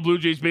of Toronto Blue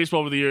Jays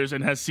baseball over the years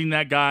and has seen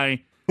that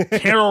guy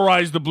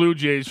terrorize the Blue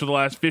Jays for the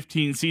last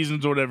 15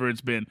 seasons or whatever it's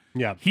been.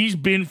 Yeah. He's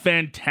been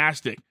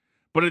fantastic.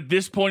 But at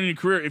this point in your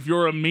career, if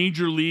you're a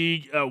major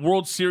league,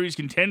 World Series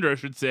contender, I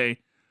should say,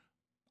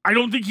 I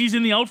don't think he's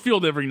in the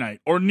outfield every night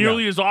or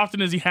nearly as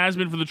often as he has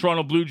been for the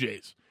Toronto Blue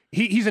Jays.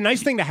 He's a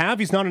nice thing to have.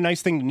 He's not a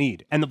nice thing to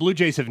need. And the Blue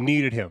Jays have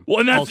needed him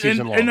all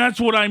season long. And that's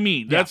what I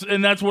mean. That's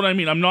what I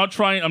mean. I'm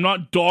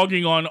not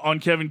dogging on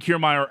Kevin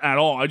Kiermaier at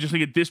all. I just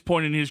think at this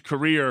point in his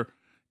career,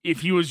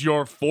 if he was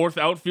your fourth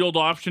outfield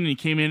option and he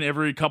came in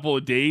every couple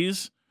of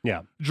days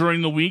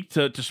during the week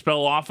to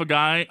spell off a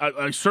guy,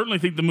 I certainly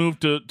think the move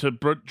to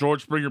put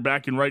George Springer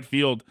back in right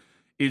field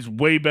is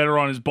way better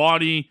on his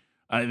body.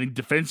 I think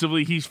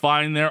defensively he's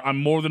fine there.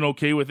 I'm more than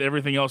okay with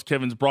everything else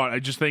Kevin's brought. I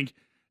just think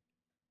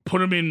put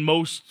him in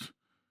most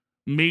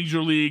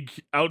major league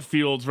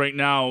outfields right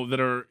now that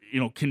are,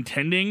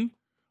 contending.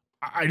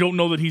 I don't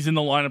know that he's in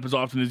the lineup as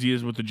often as he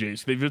is with the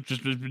Jays. They've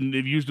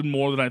used him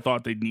more than I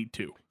thought they'd need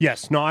to.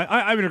 Yes, no,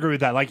 I would agree with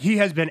that. Like, he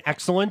has been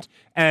excellent,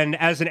 and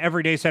as an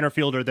everyday center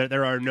fielder,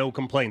 there are no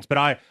complaints.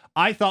 But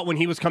I thought when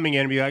he was coming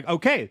in, be like,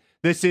 okay,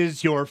 this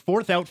is your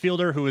fourth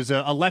outfielder who is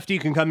a lefty,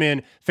 can come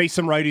in, face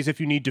some righties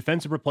if you need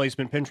defensive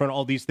replacement, pinch run,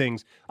 all these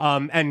things.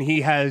 And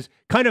he has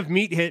kind of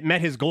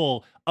met his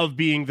goal of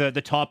being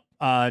the top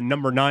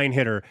number 9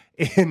 hitter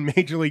in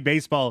Major League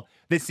Baseball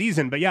this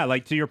season. But yeah,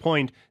 like to your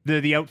point,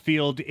 the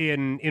outfield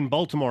in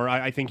Baltimore,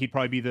 I think he'd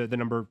probably be the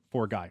number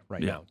 4 guy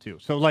right now too.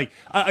 So like,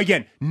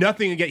 again,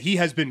 nothing again. He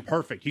has been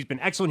perfect. He's been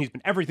excellent. He's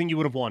been everything you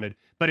would have wanted.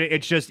 But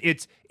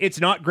it's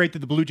not great that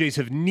the Blue Jays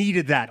have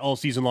needed that all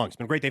season long. It's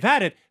been great they've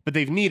had it, but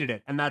they've needed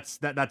it, and that's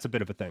a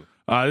bit of a thing.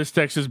 This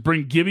text says,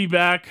 bring Gibby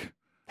back.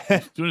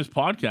 He's doing his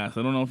podcast.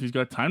 I don't know if he's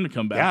got time to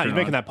come back. Yeah, he's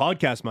making that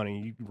podcast money.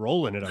 You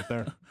rolling it out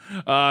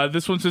there.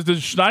 This one says,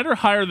 does Schneider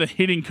hire the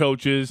hitting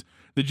coaches?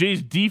 The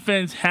Jays'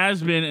 defense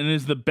has been and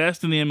is the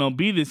best in the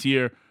MLB this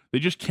year. They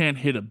just can't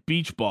hit a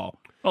beach ball.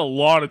 A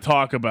lot of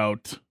talk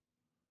about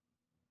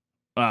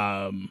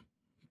the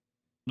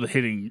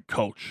hitting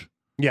coach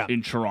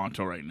in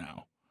Toronto right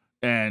now.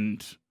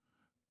 And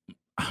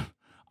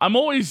I'm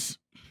always...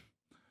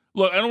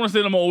 Look, I don't want to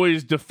say that I'm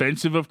always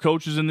defensive of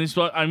coaches in this,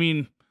 but I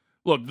mean...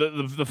 Look,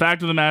 the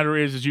fact of the matter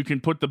is you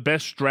can put the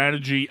best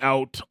strategy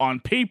out on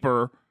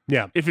paper.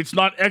 Yeah. If it's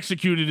not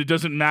executed, it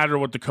doesn't matter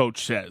what the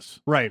coach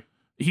says. Right.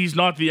 He's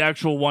not the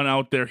actual one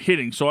out there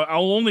hitting. So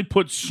I'll only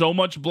put so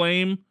much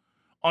blame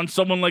on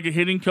someone like a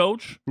hitting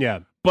coach.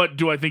 Yeah. But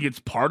do I think it's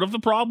part of the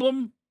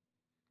problem?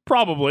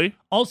 Probably.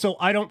 Also,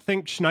 I don't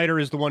think Schneider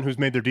is the one who's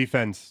made their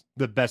defense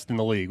the best in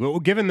the league. Well,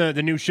 given the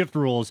new shift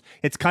rules,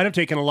 it's kind of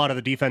taken a lot of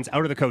the defense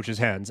out of the coach's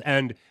hands.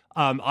 And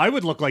I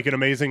would look like an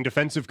amazing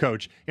defensive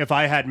coach if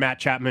I had Matt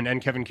Chapman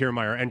and Kevin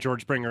Kiermaier and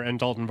George Springer and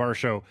Dalton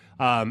Varsho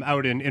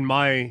out in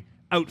my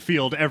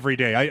outfield every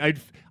day.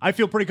 I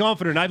feel pretty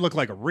confident I'd look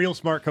like a real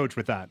smart coach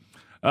with that.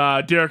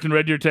 Derek in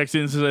Red Deer texts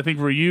in and says, I think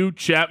Ryu,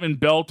 Chapman,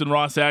 Belt, and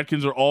Ross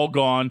Atkins are all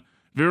gone.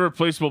 Very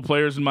replaceable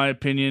players, in my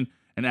opinion.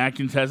 And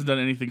Atkins hasn't done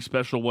anything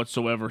special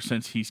whatsoever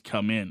since he's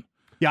come in.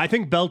 Yeah, I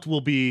think Belt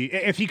will be,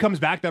 if he comes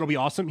back, that'll be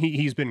awesome.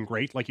 He's been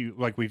great, like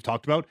we've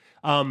talked about.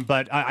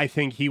 But I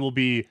think he will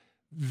be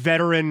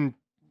veteran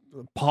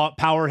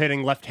power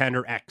hitting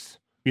left-hander X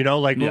You know,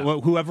 like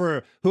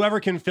whoever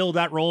can fill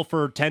that role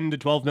for $10 to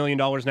 $12 million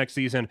next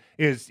season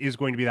is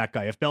going to be that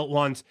guy. If Belt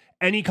wants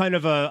any kind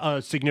of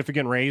a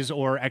significant raise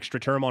or extra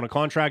term on a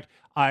contract,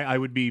 I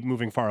would be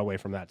moving far away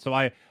from that. So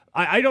I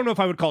don't know if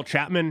I would call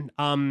Chapman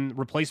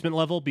replacement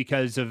level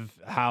because of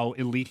how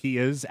elite he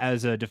is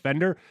as a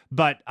defender,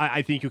 but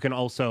I think you can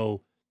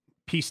also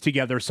piece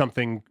together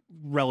something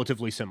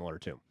relatively similar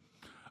too.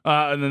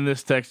 And then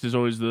this text is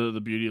always the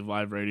beauty of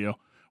live radio.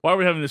 Why are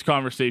we having this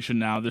conversation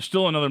now? There's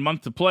still another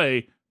month to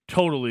play.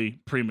 Totally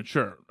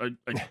premature. I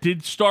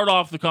did start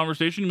off the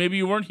conversation. Maybe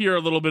you weren't here a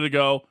little bit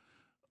ago.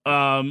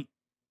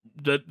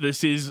 That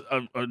this is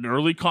an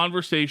early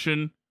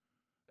conversation,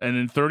 and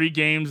in 30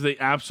 games, they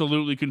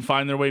absolutely can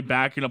find their way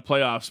back in a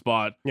playoff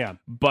spot. Yeah.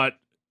 But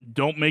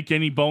don't make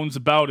any bones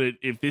about it.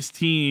 If this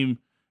team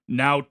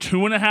now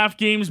 2.5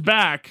 games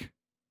back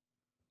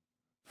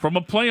from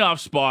a playoff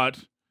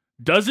spot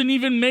doesn't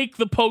even make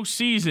the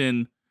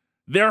postseason,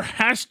 there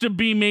has to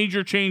be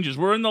major changes.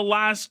 We're in the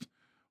last,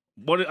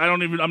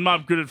 I'm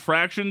not good at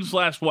fractions.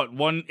 Last,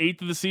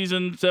 1/8 of the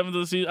season, 7th of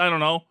the season? I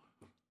don't know.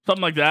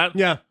 Something like that.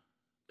 Yeah.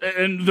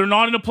 And they're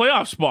not in a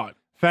playoff spot.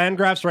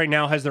 Fangraphs right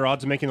now has their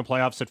odds of making the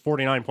playoffs at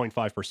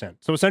 49.5%.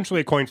 So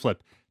essentially a coin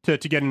flip to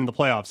get into the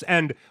playoffs.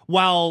 And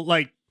while,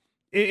 like,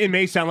 it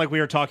may sound like we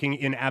are talking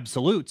in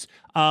absolutes.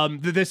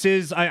 This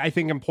is, I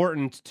think,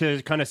 important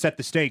to kind of set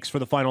the stakes for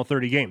the final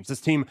 30 games.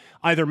 This team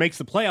either makes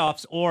the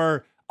playoffs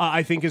or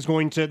I think is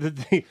going to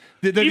the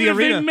Even if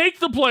arena. they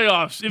make the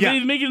playoffs, if they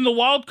make it in the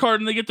wild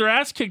card and they get their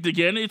ass kicked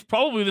again, it's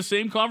probably the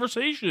same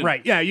conversation.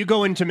 Right? Yeah, you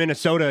go into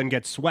Minnesota and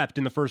get swept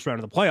in the first round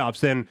of the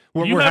playoffs, then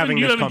we're having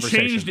this conversation.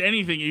 You haven't changed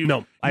anything.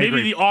 No, I maybe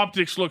agree. the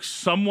optics look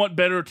somewhat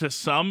better to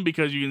some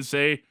because you can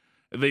say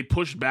they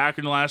pushed back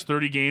in the last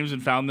 30 games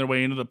and found their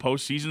way into the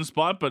postseason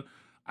spot. But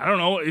I don't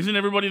know. Isn't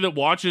everybody that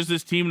watches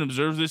this team and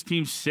observes this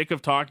team sick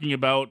of talking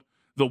about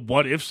the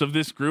what ifs of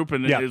this group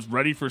and is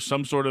ready for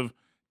some sort of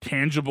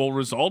tangible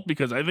result?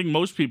 Because I think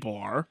most people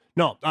are.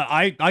 No,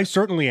 I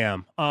certainly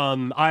am.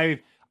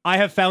 I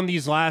have found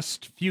these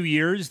last few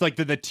years, like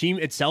the team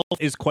itself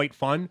is quite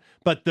fun,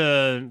 but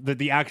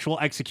the actual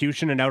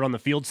execution and out on the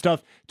field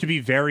stuff to be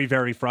very,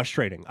 very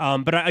frustrating.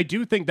 But I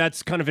do think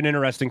that's kind of an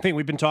interesting thing.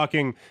 We've been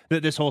talking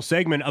this whole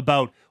segment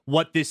about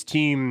what this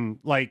team,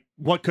 like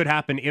what could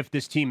happen if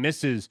this team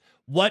misses.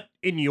 What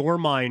in your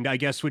mind, I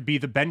guess, would be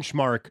the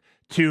benchmark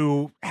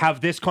to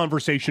have this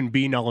conversation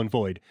be null and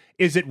void?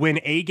 Is it win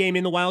a game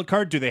in the wild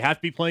card? Do they have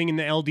to be playing in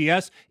the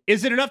LDS?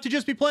 Is it enough to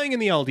just be playing in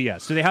the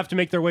LDS? Do they have to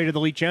make their way to the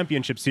league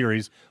championship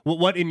series?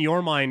 What in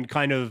your mind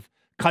kind of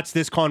cuts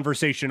this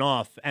conversation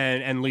off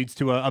and leads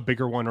to a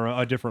bigger one or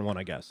a different one,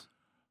 I guess?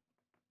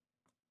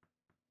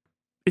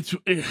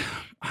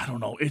 I don't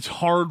know. It's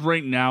hard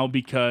right now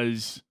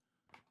because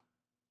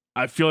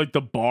I feel like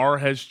the bar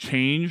has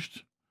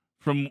changed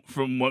from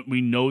what we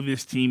know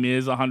this team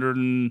is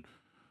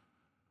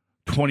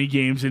 120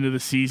 games into the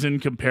season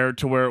compared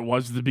to where it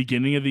was at the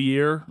beginning of the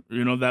year.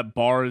 You know, that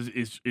bar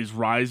is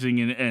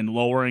rising and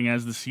lowering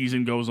as the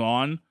season goes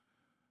on.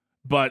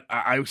 But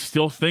I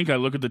still think I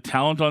look at the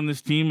talent on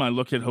this team. I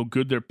look at how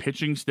good their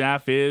pitching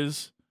staff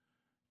is.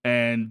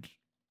 And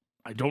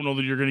I don't know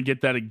that you're going to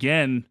get that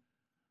again.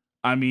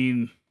 I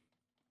mean,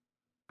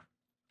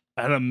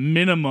 at a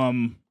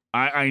minimum,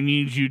 I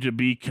need you to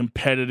be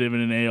competitive in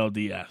an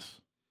ALDS.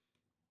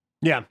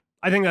 Yeah,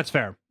 I think that's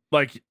fair.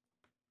 Like,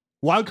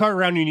 wild card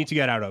round you need to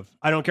get out of.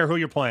 I don't care who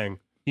you're playing.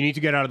 You need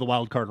to get out of the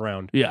wild card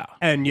round. Yeah.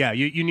 And yeah,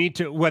 you need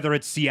to, whether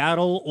it's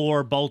Seattle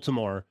or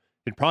Baltimore,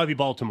 it'd probably be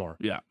Baltimore.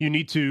 Yeah. You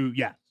need to,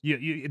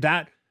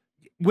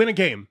 win a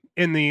game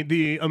in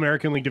the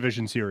American League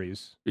Division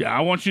Series. Yeah,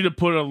 I want you to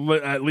put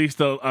at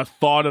least a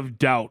thought of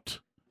doubt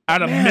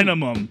at a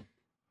minimum.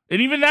 And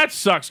even that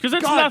sucks because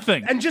it's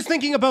nothing. And just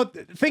thinking about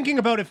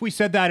if we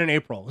said that in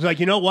April, it's like,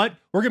 you know what?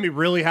 We're going to be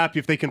really happy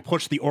if they can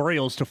push the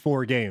Orioles to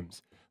 4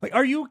 games. Like,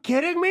 are you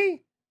kidding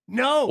me?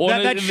 No,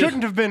 well, that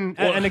shouldn't have been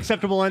an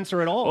acceptable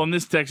answer at all. Well, in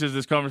this text,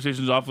 this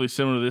conversation is awfully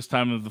similar to this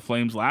time of the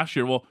Flames last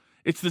year. Well,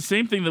 it's the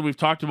same thing that we've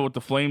talked about with the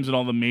Flames and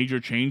all the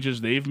major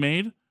changes they've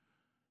made.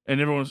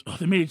 And everyone's,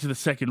 they made it to the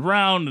second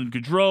round, and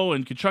Gaudreau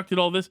and Tkachuk did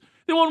all this.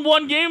 They won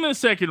 1 game in the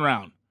second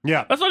round.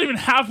 Yeah. That's not even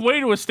halfway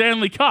to a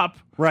Stanley Cup.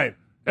 Right.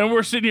 And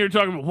we're sitting here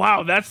talking about,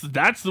 wow, that's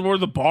where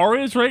the bar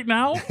is right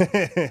now?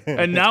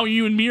 And now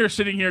you and me are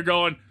sitting here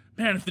going,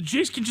 man, if the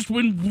Jays can just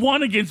win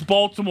 1 against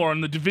Baltimore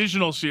in the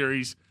divisional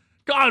series,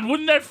 God,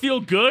 wouldn't that feel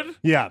good?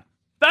 Yeah.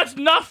 That's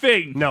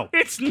nothing. No.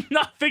 It's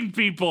nothing,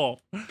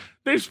 people.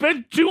 They've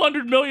spent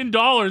 $200 million.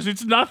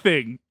 It's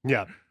nothing.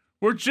 Yeah.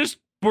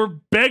 We're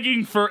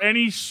begging for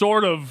any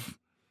sort of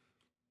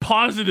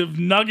positive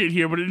nugget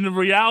here, but in the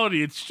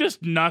reality, it's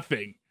just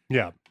nothing.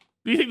 Yeah.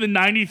 Do you think the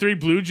 93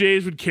 Blue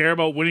Jays would care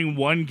about winning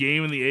 1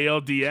 game in the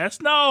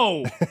ALDS?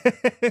 No.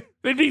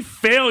 They'd be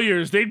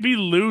failures. They'd be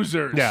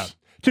losers. Yeah.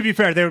 To be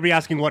fair, they would be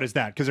asking, what is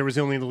that? Because there was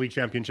only the League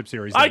Championship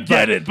Series. I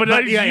get it, but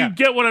you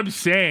get what I'm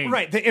saying.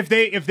 Right. If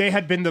they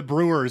had been the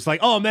Brewers,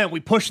 like, oh, man, we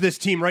pushed this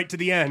team right to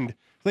the end.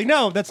 Like,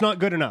 no, that's not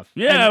good enough.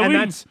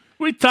 Yeah,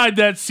 we tied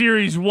that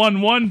series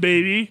 1-1,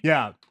 baby.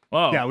 Yeah.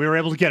 Oh, Yeah, we were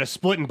able to get a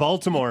split in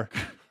Baltimore.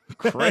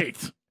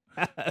 great.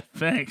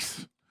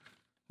 Thanks.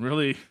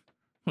 Really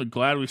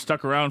glad we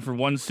stuck around for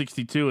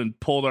 162 and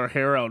pulled our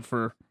hair out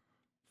for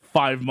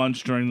 5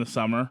 months during the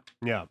summer.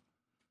 Yeah.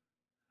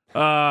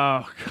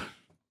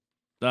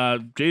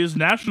 Jays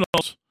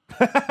Nationals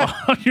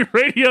on your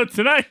radio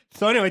tonight.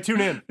 So anyway,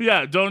 tune in.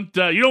 Yeah, don't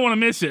you don't want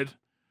to miss it,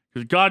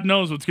 because God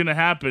knows what's going to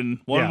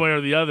happen one way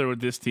or the other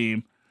with this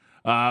team.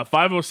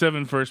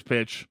 5:07 first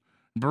pitch.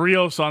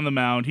 Barrios on the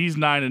mound. He's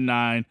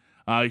 9-9.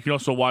 You can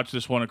also watch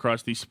this one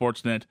across the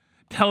Sportsnet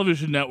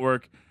television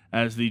network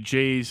as the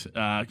Jays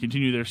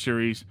continue their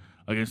series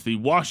against the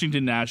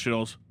Washington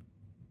Nationals,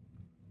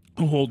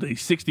 who hold a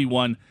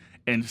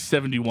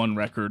 61-71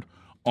 record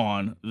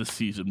on the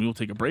season. We will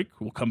take a break.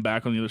 We'll come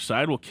back on the other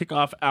side. We'll kick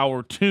off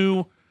hour 2.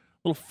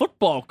 A little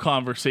football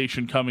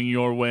conversation coming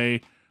your way.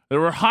 There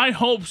were high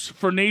hopes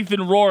for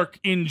Nathan Rourke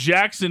in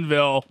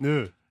Jacksonville.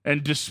 Ugh.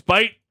 And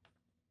despite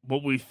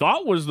what we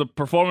thought was the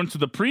performance of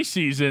the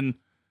preseason,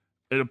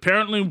 it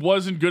apparently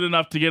wasn't good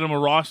enough to get him a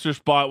roster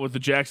spot with the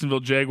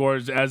Jacksonville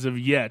Jaguars as of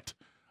yet.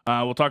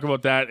 We'll talk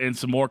about that and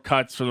some more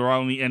cuts for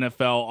around the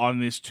NFL on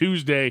this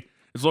Tuesday.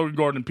 It's Logan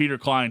Gordon and Peter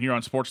Klein here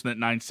on Sportsnet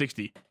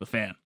 960, The Fan.